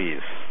in it,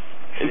 please.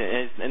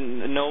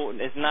 No,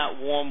 it's not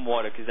warm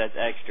water because that's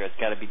extra. It's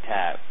got to be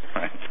tap.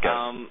 Right, it's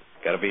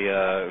got to be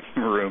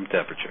room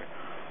temperature.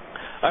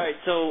 All right,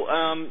 so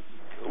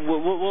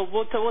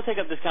we'll take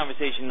up this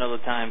conversation another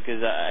time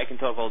because I can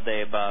talk all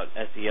day about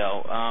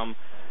SEO.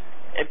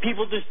 If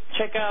people just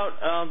check out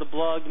the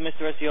blog, the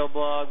Mr. SEO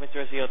blog,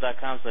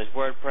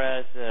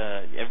 MrSEO.com/WordPress.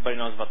 Everybody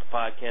knows about the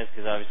podcast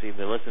because obviously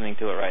they're listening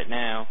to it right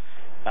now.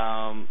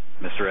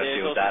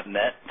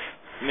 MrSEO.net.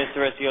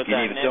 MrSEO.net. You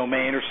need a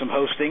domain or some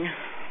hosting?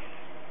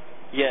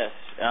 Yes.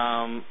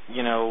 We're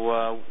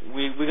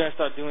going to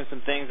start doing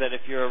some things that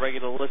if you're a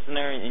regular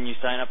listener and you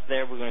sign up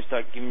there, we're going to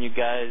start giving you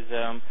guys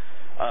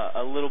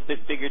a little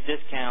bit bigger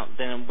discount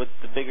than with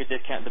the bigger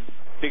discount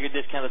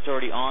that's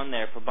already on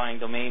there for buying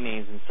domain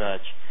names and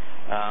such.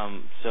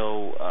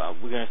 So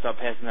we're going to start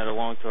passing that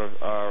along to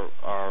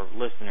our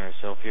listeners.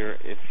 So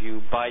if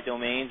you buy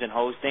domains and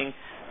hosting,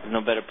 there's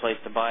no better place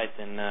to buy it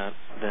than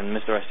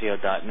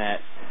MrSEO.net.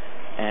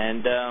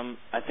 And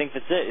I think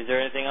that's it. Is there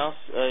anything else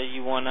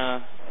you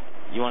wanna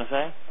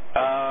say?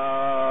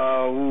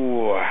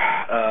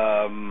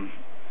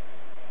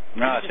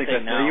 No, I think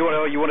that no.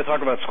 You want to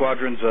talk about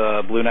Squadron's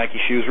blue Nike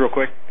shoes real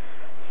quick?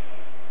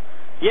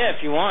 Yeah,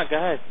 if you want, go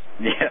ahead.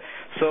 Yeah.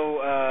 So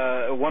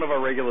one of our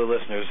regular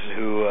listeners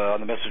who on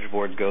the message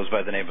boards goes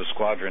by the name of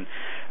Squadron,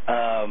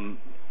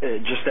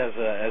 just as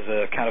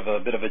a kind of a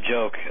bit of a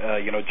joke,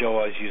 Joe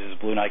always uses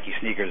blue Nike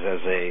sneakers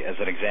as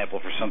an example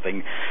for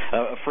something,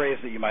 a phrase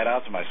that you might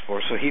optimize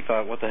for. So he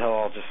thought, what the hell,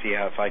 I'll just see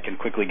if I can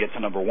quickly get to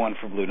number one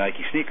for blue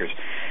Nike sneakers.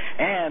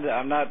 And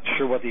I'm not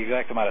sure what the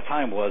exact amount of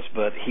time was,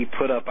 but he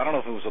put up, I don't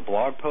know if it was a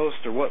blog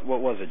post or what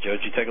was it, Joe?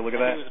 Did you take a look at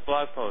that? It was a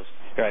blog post.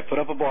 Right,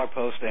 put up a blog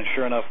post, and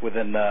sure enough,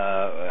 within,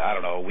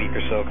 a week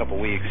or so, a couple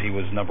weeks, he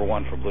was number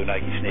one for blue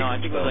Nike sneakers. No,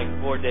 I think it was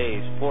like 4 days.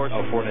 4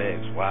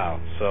 days.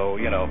 Wow. So,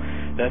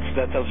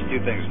 that tells you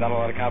two things. Not a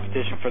lot of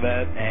competition for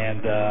that,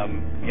 and,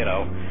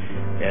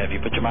 if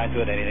you put your mind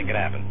to it, anything can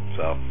happen.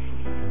 So.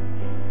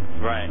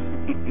 Right.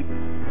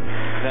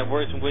 That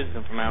words and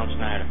wisdom from Alan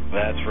Schneider.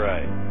 That's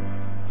right.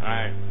 All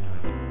right.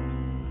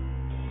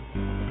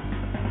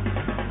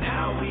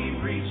 Now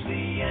we've reached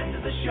the end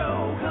of the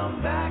show.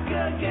 Come back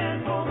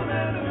again for the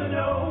man in the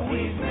know.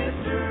 He's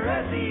Mr.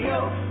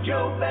 SEO,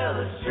 Joe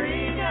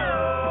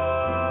Bellestrino.